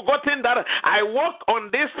 Have you forgotten that I walked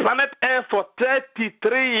on this planet Earth for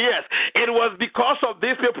 33 years? It was because of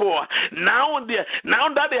these people. Now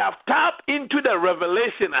that they have tapped into the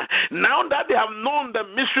revelation, now that they have known the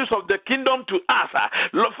mysteries of the kingdom to us,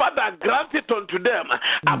 Father, grant it unto them.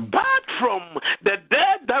 Apart from the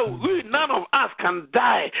death that none of us can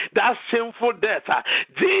die, that shameful death,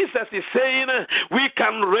 Jesus is saying we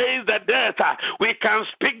can raise the dead. We can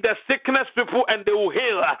speak the sickness people and they will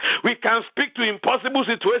heal. We can speak to impossible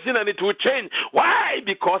situation and it will change. Why?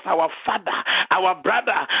 Because our Father, our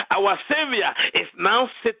brother, our Savior is now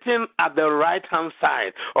sitting at the right hand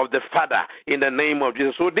side of the Father in the name of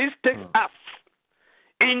Jesus. So this takes us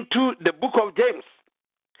into the book of James.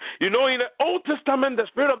 You know, in the Old Testament, the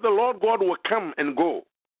Spirit of the Lord God will come and go.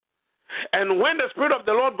 And when the Spirit of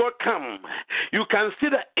the Lord God comes, you can see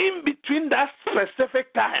that in between that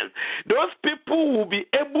specific time, those people will be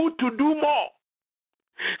able to do more.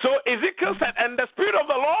 So Ezekiel said, and the Spirit of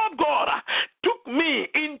the Lord God took me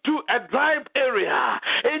into a dry area,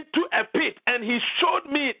 into a pit, and he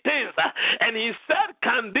showed me things. And he said,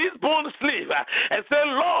 can these bones live? And said,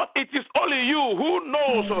 Lord, it is only you who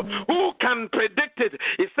knows, who can predict it.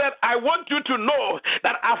 He said, I want you to know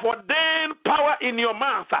that I've ordained power in your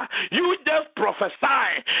mouth. You just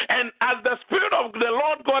prophesy. And as the Spirit of the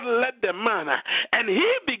Lord God led the man, and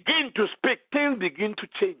he began to speak, things begin to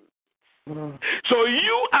change. So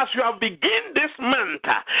you, as you have begun this month,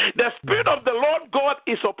 the Spirit of the Lord God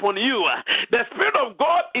is upon you. The Spirit of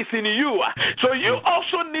God is in you. So you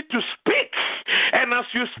also need to speak. And as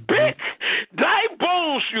you speak, dry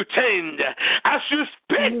bones you change. As you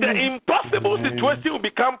speak, the impossible situation will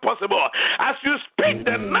become possible. As you speak,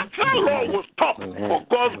 the natural law will stop for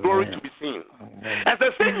God's glory to be seen. As I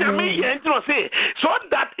say, so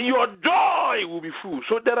that your joy will be full.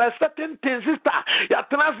 So there are certain things, sister,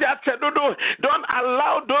 don't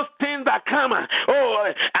allow those things that come.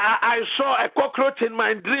 Oh, I saw a cockroach in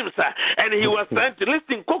my dreams, and he was saying,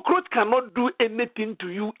 listen, cockroach cannot do anything to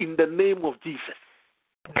you in the name of Jesus.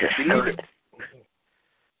 Believe it.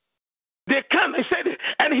 They can, he said,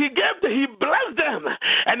 and he blessed them,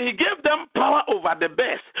 and he gave them power over the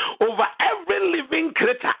beast, over every living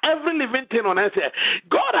creature, every living thing on earth.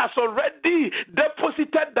 God has already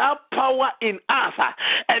deposited that power in us.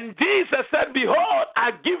 And Jesus said, behold,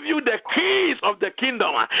 I give you the keys of the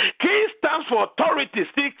kingdom. Keys stands for authority,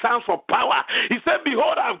 C stands for power. He said,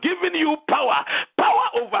 behold, I've given you power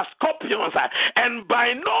over scorpions, and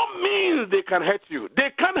by no means they can hurt you.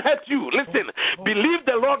 They can't hurt you. Listen, believe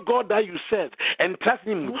the Lord God that you serve and trust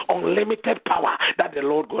him. Unlimited power that the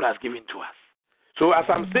Lord God has given to us. So as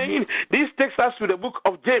I'm saying, this takes us to the book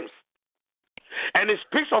of James, and it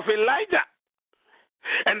speaks of Elijah.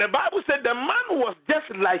 And the Bible said the man was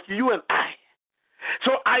just like you and I.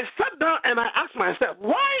 So I sat down and I asked myself,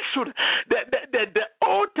 why should the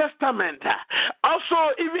Old Testament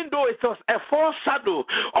also, even though it was a foreshadow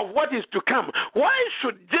of what is to come, why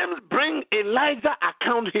should James bring Elijah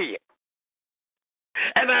account here?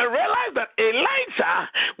 And I realized that Elijah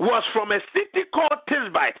was from a city called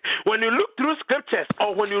Tisbite. When you look through scriptures,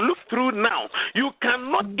 or when you look through now, you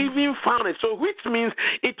cannot even find it. So which means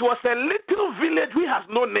it was a little village which has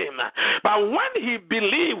no name. But when he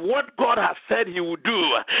believed what God has said he would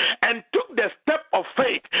do, and took the step of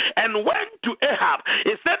faith and went to Ahab,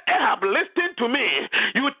 he said, Ahab, listen to me.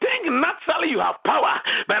 You think naturally you have power,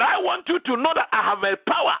 but I want you to know that I have a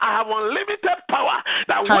power. I have unlimited power.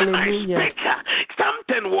 That when I speak,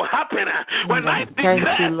 something will happen. When I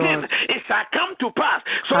declare things, it shall come to pass.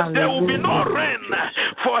 So there will be no rain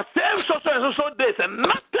for so days, and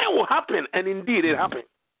nothing will happen. And indeed, it happened.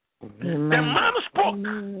 Amen. The man spoke,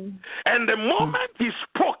 and the moment he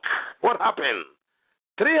spoke, what happened?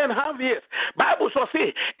 3.5 years. Bible so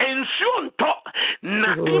say, ensuon talk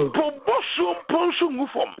na impobosu ponsu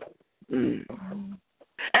mufom.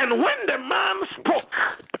 And when the man spoke,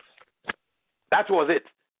 that was it.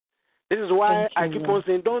 This is why I keep on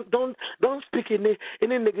saying, don't speak any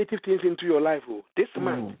negative things into your life. This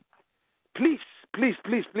month, please.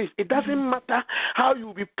 It doesn't matter how you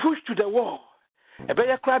will be pushed to the wall.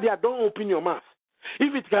 Don't open your mouth.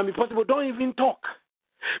 If it can be possible, don't even talk.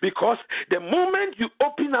 Because the moment you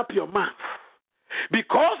open up your mouth,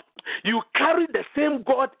 because you carry the same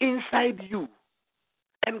God inside you,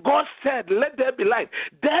 and God said, let there be light.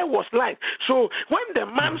 There was light. So when the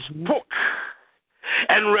man spoke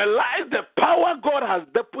and realized the power God has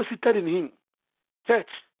deposited in him, church,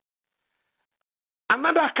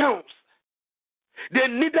 another account, they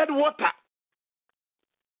needed water.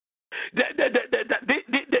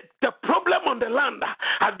 The problem on the land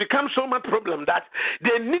has become so much problem that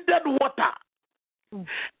they needed water.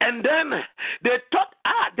 And then they thought,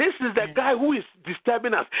 this is the guy who is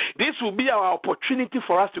disturbing us. This will be our opportunity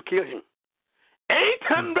for us to kill him.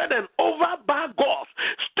 800 and over bar gods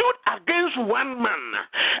stood against one man.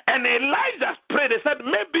 And Elijah prayed. They said,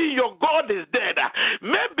 maybe your God is dead.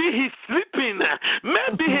 Maybe he's sleeping.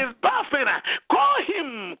 Maybe he's bathing.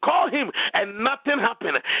 Call him. And nothing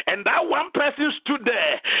happened. And that one person stood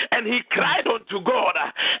there and he cried unto God.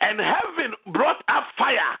 And heaven brought up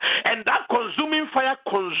fire. And that consuming fire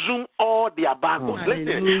consumed all their bar gods.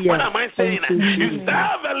 Listen, what am I saying? You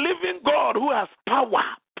serve a living God who has power.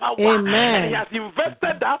 Amen. And he has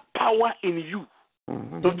invested that power in you.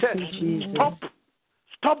 So church,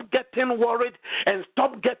 stop getting worried and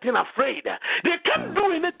stop getting afraid. They can't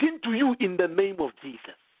do anything to you in the name of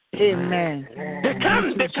Jesus. Amen. They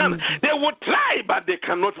can. They will try, but they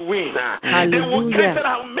cannot win. They will say that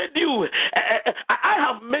I have made you.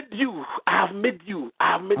 I have made you.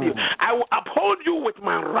 I have made you. I will uphold you with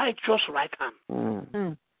my righteous right hand.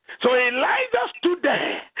 So Elijah stood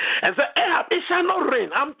there and said, Ahab, it shall not rain.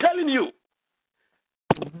 I'm telling you.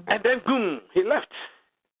 And then, boom, he left.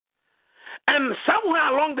 And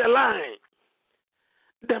somewhere along the line,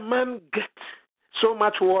 the man gets so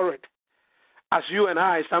much worried, as you and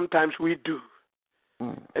I sometimes we do.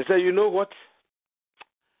 And say, you know what?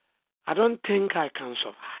 I don't think I can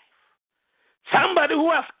survive. Somebody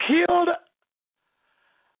who has killed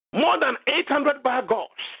more than 800 Baal gods.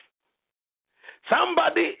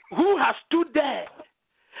 Somebody who has stood there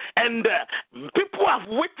and people have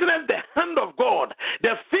witnessed the hand of God,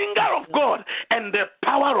 the finger of God, and the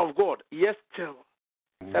power of God. Yes, still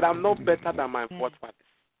said, I'm not better than my forefathers.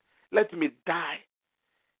 Let me die.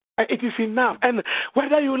 It is enough. And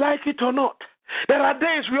whether you like it or not, there are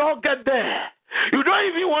days we all get there. You don't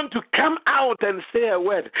even want to come out and say a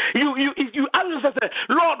word. You ask yourself,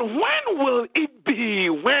 Lord, when will it be?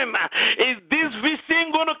 When is this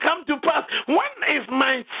vision going to come to pass? When is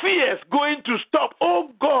my fears going to stop?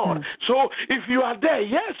 Oh God. So if you are there,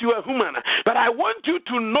 yes, you are human. But I want you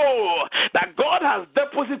to know that God has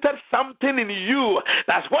deposited something in you.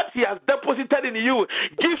 That's what He has deposited in you.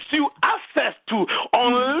 Gives you access to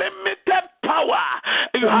unlimited power.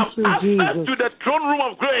 You have access to the throne room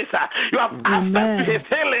of grace. You have access to His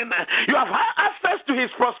healing. You have access to His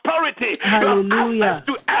prosperity. Hallelujah. You have access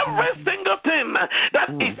to every single thing that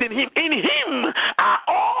is in Him. In Him are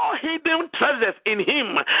all hidden treasures. In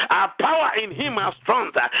Him are power. In Him are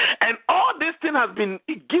strength. And all this thing has been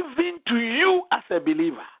given to you as a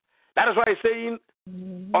believer. That is why He's saying,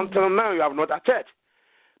 until now you have not attached.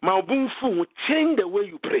 Maubunfu will change the way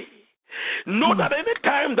you pray. Know that any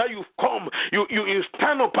time that you come, you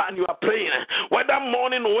stand up and you are praying, whether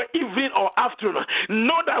morning or evening or afternoon,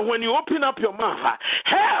 know that when you open up your mouth,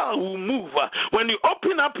 hell will move. When you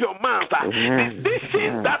open up your mouth,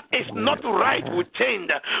 decisions that is not right will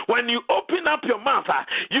change. When you open up your mouth,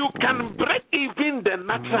 you can break even the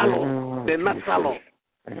natural law. The natural law.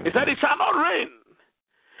 He said it shall not rain.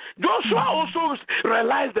 Joshua also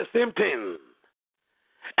realized the same thing.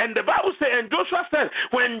 And the Bible says, and Joshua said,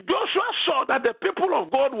 when Joshua saw that the people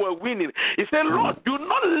of God were winning, he said, Lord, do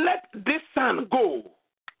not let this sun go.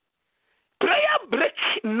 Prayer breaks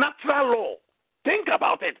natural law. Think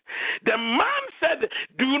about it. The man said,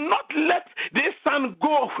 do not let this sun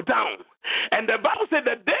go down. And the Bible said,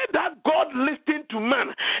 the day that God listened to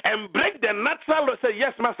man and break the natural law, said,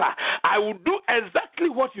 yes, master, I will do exactly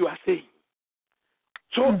what you are saying.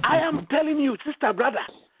 So I am telling you, sister, brother,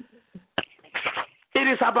 it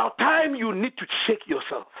is about time you need to check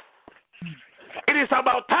yourself. It is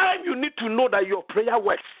about time you need to know that your prayer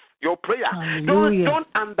works. Your prayer. Don't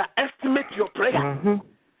underestimate your prayer.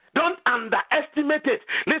 Don't underestimate it.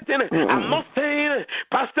 Listen, I'm not saying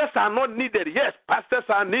pastors are not needed. Yes, pastors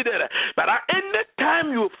are needed. But any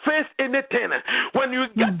time you face anything, when you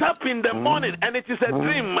get up in the morning and it is a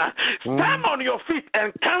dream, stand on your feet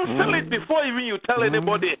and cancel it before even you tell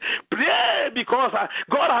anybody. Pray, because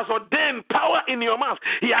God has ordained power in your mouth.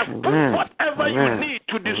 He has put whatever you need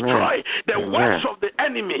to destroy the works of the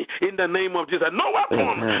enemy in the name of Jesus. No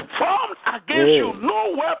weapon formed against you.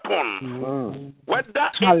 No weapon. Whether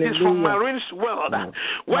it is from Marine's world,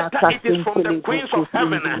 whether it is from the queens of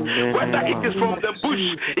heaven, whether it is from the bush,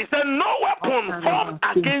 he said, no weapon formed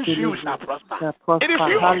against you shall prosper. It is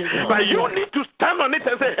yours, but you need to stand on it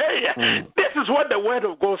and say, hey, this is what the word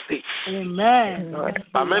of God says. Amen.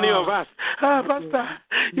 But many of us, pastor,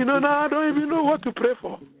 now I don't even know what to pray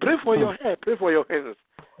for. Pray for your hair, pray for your hands.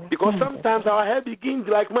 Because sometimes our hair begins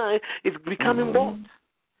like mine, it's becoming bald.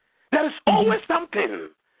 There is always something.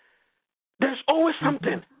 There's always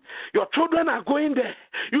something. Your children are going there.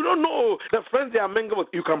 You don't know the friends they are mingling with.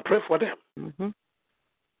 You can pray for them.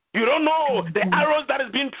 You don't know the arrows that is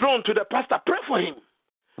being thrown to the pastor. Pray for him.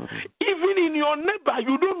 Even in your neighbor,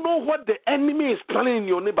 you don't know what the enemy is planning in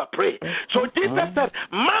your neighbor. Pray. So Jesus said,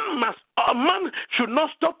 man should not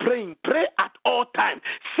stop praying. Pray at all times.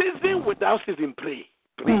 Season without ceasing, pray.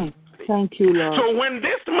 Pray. Thank you, Lord. So when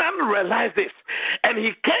this man realized this, and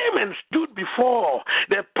he came and stood before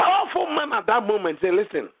the powerful man at that moment, say,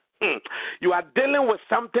 listen, you are dealing with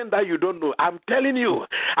something that you don't know. I'm telling you,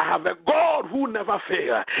 I have a God who never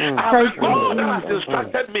fails. I have a God that has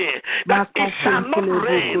instructed me that it shall not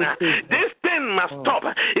rain. This thing must stop.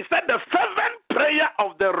 He said the fervent prayer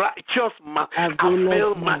of the righteous must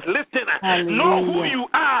avail much. Listen, know who you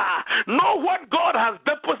are. Know what God has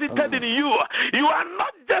deposited in you. You are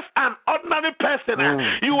not just an ordinary person.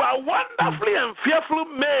 You are wonderfully and fearfully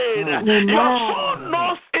made. Your soul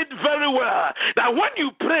knows it very well that when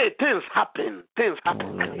you pray, things happen. Things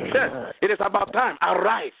happen. Yes, it is about time.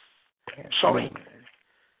 Arise. Sorry.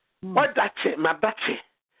 Wadache, madache.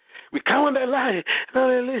 We come on the line.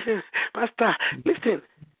 Oh, listen, Pastor, listen.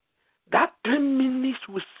 That 10 minutes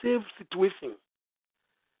will save situation.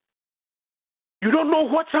 You don't know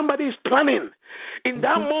what somebody is planning. In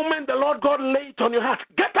that moment, the Lord God laid it on your heart.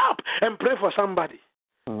 Get up and pray for somebody.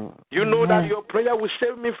 You know that your prayer will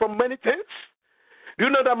save me from many things. You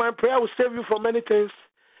know that my prayer will save you from many things.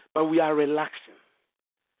 But we are relaxing.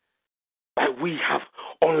 But we have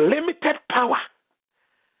unlimited power.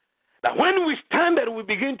 That when we stand and we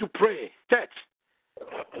begin to pray, church,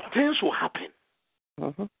 things will happen.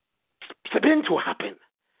 Things will happen.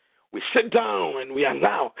 We sit down and we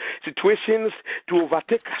allow situations to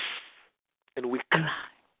overtake us. And we cry.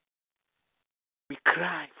 We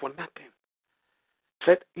cry for nothing.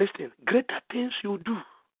 Said, listen, greater things you do.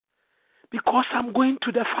 Because I'm going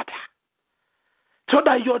to the Father. So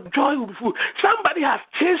that your joy will be full. Somebody has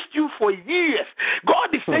chased you for years.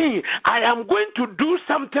 God is saying, I am going to do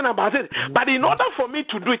something about it. But in order for me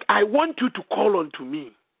to do it, I want you to call unto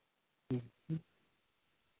me.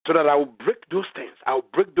 So that I will break those things. I will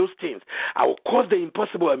break those things. I will cause the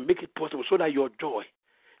impossible and make it possible so that your joy.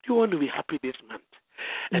 Do you want to be happy this month?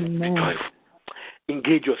 And be joyful.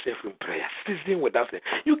 Engage yourself in prayer. Season with us.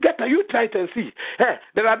 You try it and see. Hey,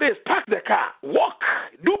 there are days, park the car, walk,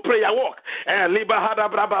 do prayer, walk.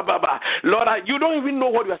 Lord, you don't even know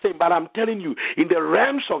what you are saying, but I'm telling you, in the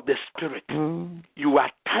realms of the Spirit, you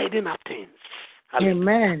are tidying up things.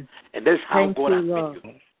 Amen. And that's how God has made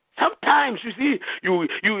you. Sometimes, you see, you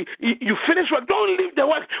finish work, don't leave the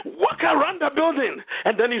work, walk around the building,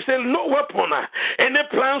 and then you say, no weapon, any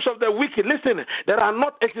plans of the wicked. Listen,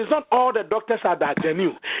 it is not all the doctors that are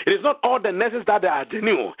genuine. It is not all the nurses that are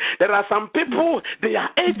genuine. There are some people, they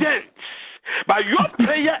are agents. But your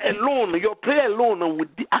prayer alone will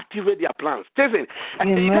deactivate their plans. Listen, and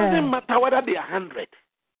it doesn't matter whether they are 100.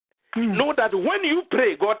 Know that when you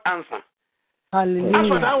pray, God answers. Hallelujah. As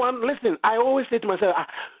for that one, listen, I always say to myself,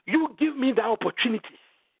 you give me the opportunity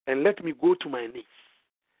and let me go to my knees.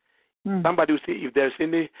 Somebody will say, if there's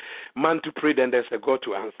any man to pray, then there's a God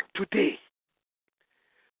to answer. Today,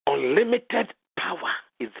 unlimited power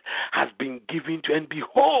has been given to you, and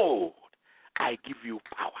behold, I give you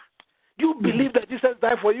power. You believe that Jesus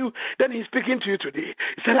died for you, then he's speaking to you today.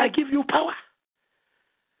 He said, I give you power.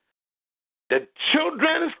 The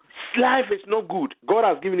children's life is no good. God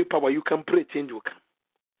has given you power. You can pray, change will come.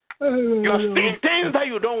 You are seeing things that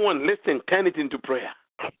you don't want. Listen, turn it into prayer.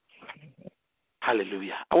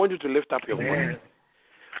 Hallelujah. I want you to lift up your voice.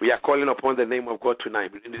 We are calling upon the name of God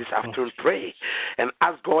tonight. In this afternoon, pray and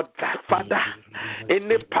ask God, Father,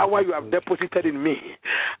 any power you have deposited in me,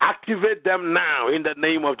 activate them now in the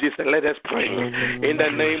name of Jesus. Let us pray. In the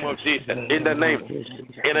name of Jesus. In the name of Jesus.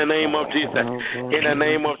 In the name of Jesus. In the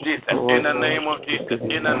name of Jesus. In the name of Jesus.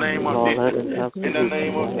 In the name of Jesus. In the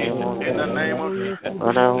name of Jesus. In the name of Jesus. In the name of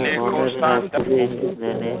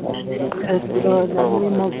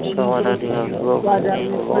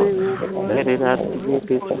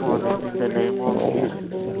Jesus.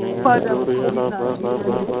 Father, we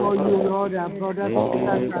for you, Lord, our brothers and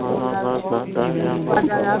sisters,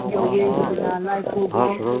 Father, have your way in our life, O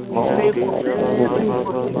God. Pray for every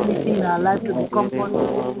opportunity in our life to become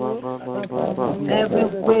possible. Every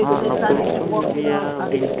way Satan is working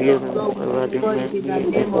out against us, Lord, we destroy it in the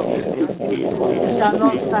name of Jesus. It shall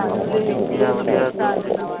not stand. It shall not stand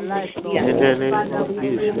in our life, Lord. Father,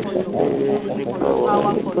 we pray for your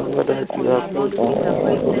power, for your strength, for your anointing that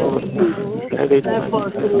breaks every yoke. Therefore,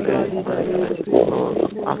 so Lord,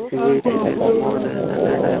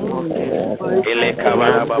 Ele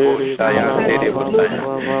kabara babu saya terebo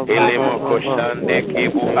ele mokoshande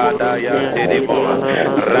kibu adaya terebo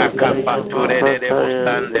rakapature terebo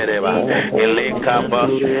sandereba ele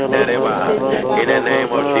kabas tereba in the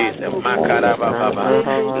name of Jesus makara baba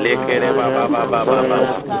lekere baba baba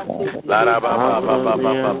lara baba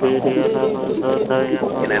baba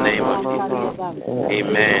in the name of Jesus.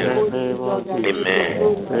 Amen. Amen.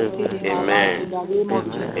 Amen.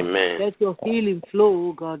 Amen. Let your healing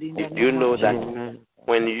flow, God, in the name. You know that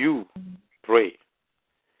when you pray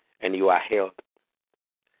and you are healed,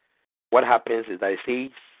 what happens is that it says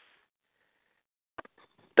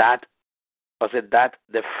that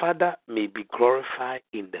the Father may be glorified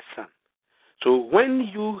in the Son. So when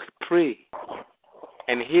you pray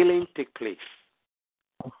and healing take place,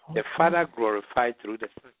 the Father glorified through the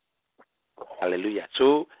Son. Hallelujah.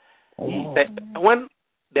 So when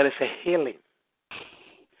there is a healing,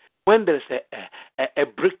 when there is a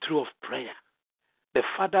breakthrough of prayer, the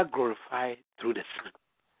Father glorified through the Son.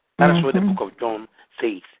 That is what the book of John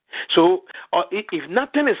says. So if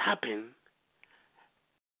nothing is happening,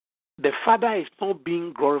 the Father is not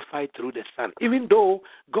being glorified through the Son, even though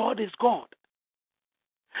God is God.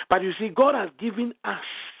 But you see, God has given us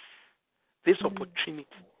this opportunity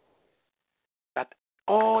that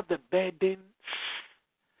all the burdens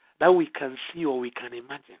that we can see or we can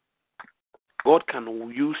imagine, God can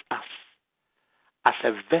use us as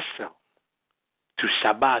a vessel to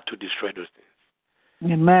Shabbat, to destroy those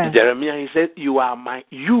things. Amen. To Jeremiah, he said, you are my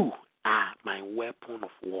weapon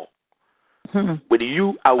of war. With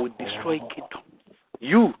you, I will destroy kingdoms.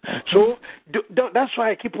 You. So that's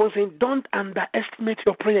why I keep on saying, don't underestimate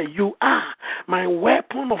your prayer. You are my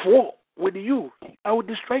weapon of war. With you, I will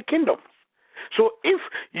destroy kingdoms. So if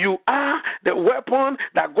you are the weapon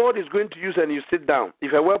that God is going to use and you sit down,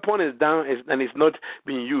 if a weapon is down and it's not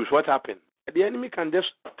being used, what happened? The enemy can just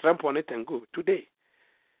trample on it and go. Today,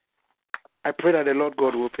 I pray that the Lord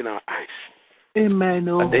God will open our eyes. Amen.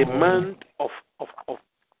 And the month of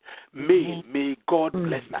May God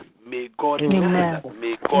bless us. May God bless us.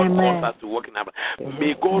 May God cause us to walk in our.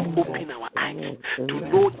 May God open our eyes to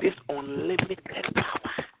know this unlimited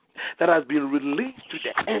power that has been released to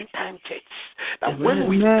the end time church. That when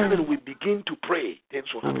we stand and we begin to pray, things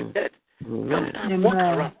will happen. Sometimes walk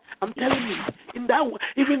around. I'm telling you, in that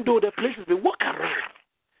even though the places they walk around,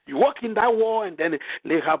 you walk in that wall and then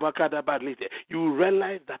you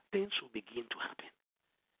realize that things will begin to happen.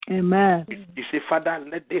 Amen. You say, Father,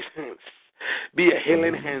 let these hands be a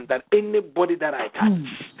healing hand, that anybody that I touch,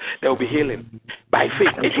 there will be healing by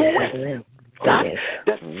faith. It will work. That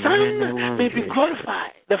the Son may be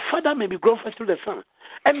glorified, the Father may be glorified through the Son.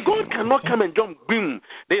 And God cannot come and jump, boom,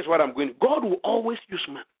 this is what I'm going to. God will always use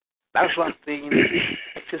man. That's what I'm saying.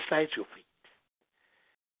 Exercise your faith.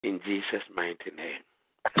 In Jesus' mighty name.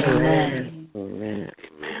 Amen. Amen.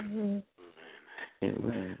 Amen.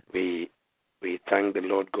 Amen. We thank the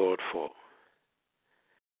Lord God for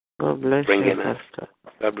bringing us.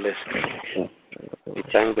 God bless you. We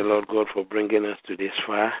thank the Lord God for bringing us to this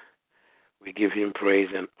far. We give him praise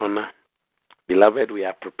and honor. Beloved, we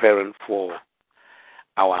are preparing for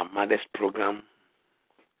our Mother's program.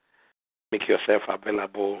 Make yourself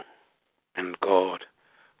available and God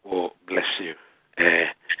will bless you.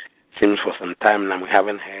 Seems for some time now we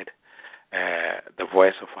haven't heard the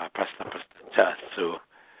voice of our Pastor Charles, so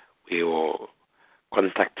we will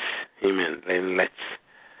contact him and then let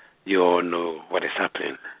you all know what is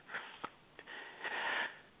happening.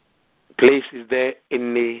 Please, is there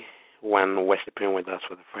anyone worshiping with us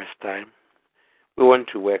for the first time? We want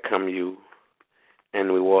to welcome you,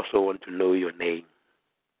 and we also want to know your name.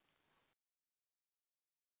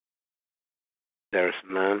 There is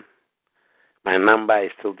none. My number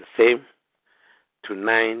is still the same.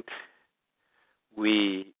 Tonight,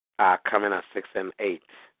 we are coming at 6 and 8.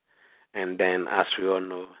 And then, as we all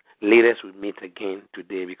know, leaders will meet again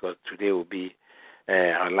today because today will be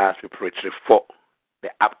our last preparatory for the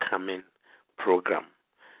upcoming program.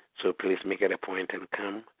 So please make it a point and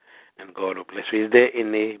come, and God will bless you. Is there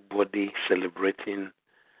anybody celebrating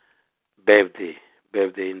birthday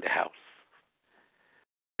in the house?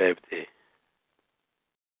 Birthday.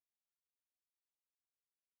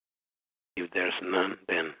 If there's none,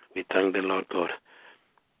 then we thank the Lord God.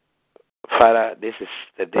 Father, this is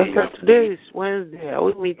the day. Today is Wednesday. Are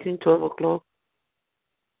we meeting 12 o'clock?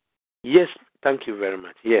 Yes, thank you very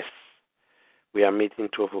much. Yes, we are meeting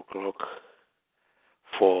 12 o'clock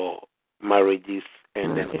for marriages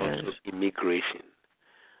and then also immigration.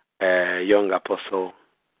 Young apostle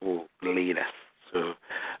will lead us. So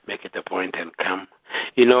make it a point and come.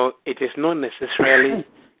 You know, it is not necessarily,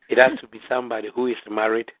 it has to be somebody who is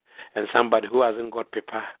married and somebody who hasn't got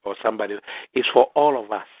paper or somebody. It's for all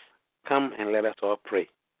of us. Come and let us all pray.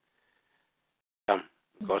 Come,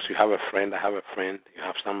 because you have a friend, I have a friend, you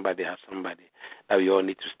have somebody that we all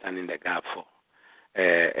need to stand in the gap for.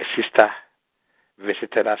 A sister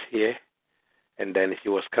visited us here, and then she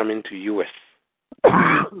was coming to U.S.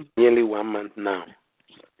 nearly 1 month now.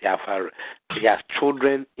 He has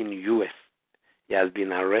children in U.S. He has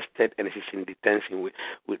been arrested and she's in detention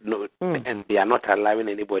with no, and they are not allowing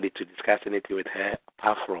anybody to discuss anything with her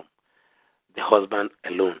apart from the husband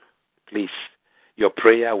alone. Please, your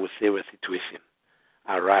prayer will save a situation.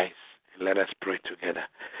 Arise and let us pray together.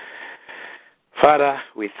 Father,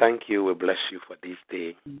 we thank you, we bless you for this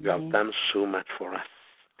day. You have done so much for us,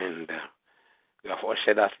 and you have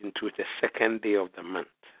ushered us into the second day of the month.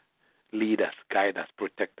 Lead us, guide us,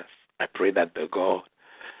 protect us. I pray that the God,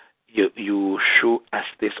 you show us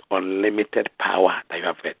this unlimited power that you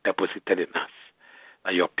have deposited in us,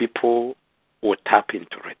 that your people will tap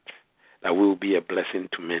into it, that we will be a blessing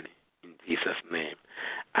to many. In Jesus' name,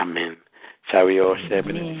 amen. Shall we all share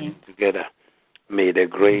it together? May the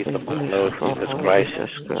grace of the Lord Jesus Christ,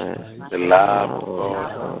 the love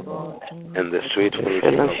of God, and the sweet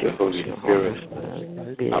fellowship of the Holy Spirit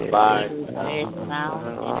abide now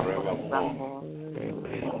forevermore.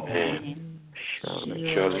 Amen.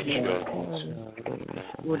 Surely,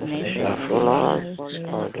 goodness shall follow us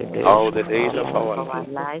all the days of our life.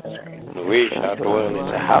 life. We shall dwell in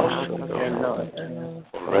the house of the Lord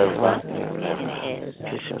forever and ever.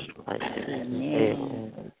 Jesus Christ.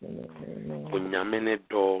 Kunyamene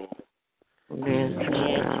do. Amen.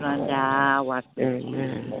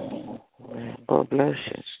 God bless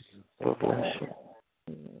you. God bless you.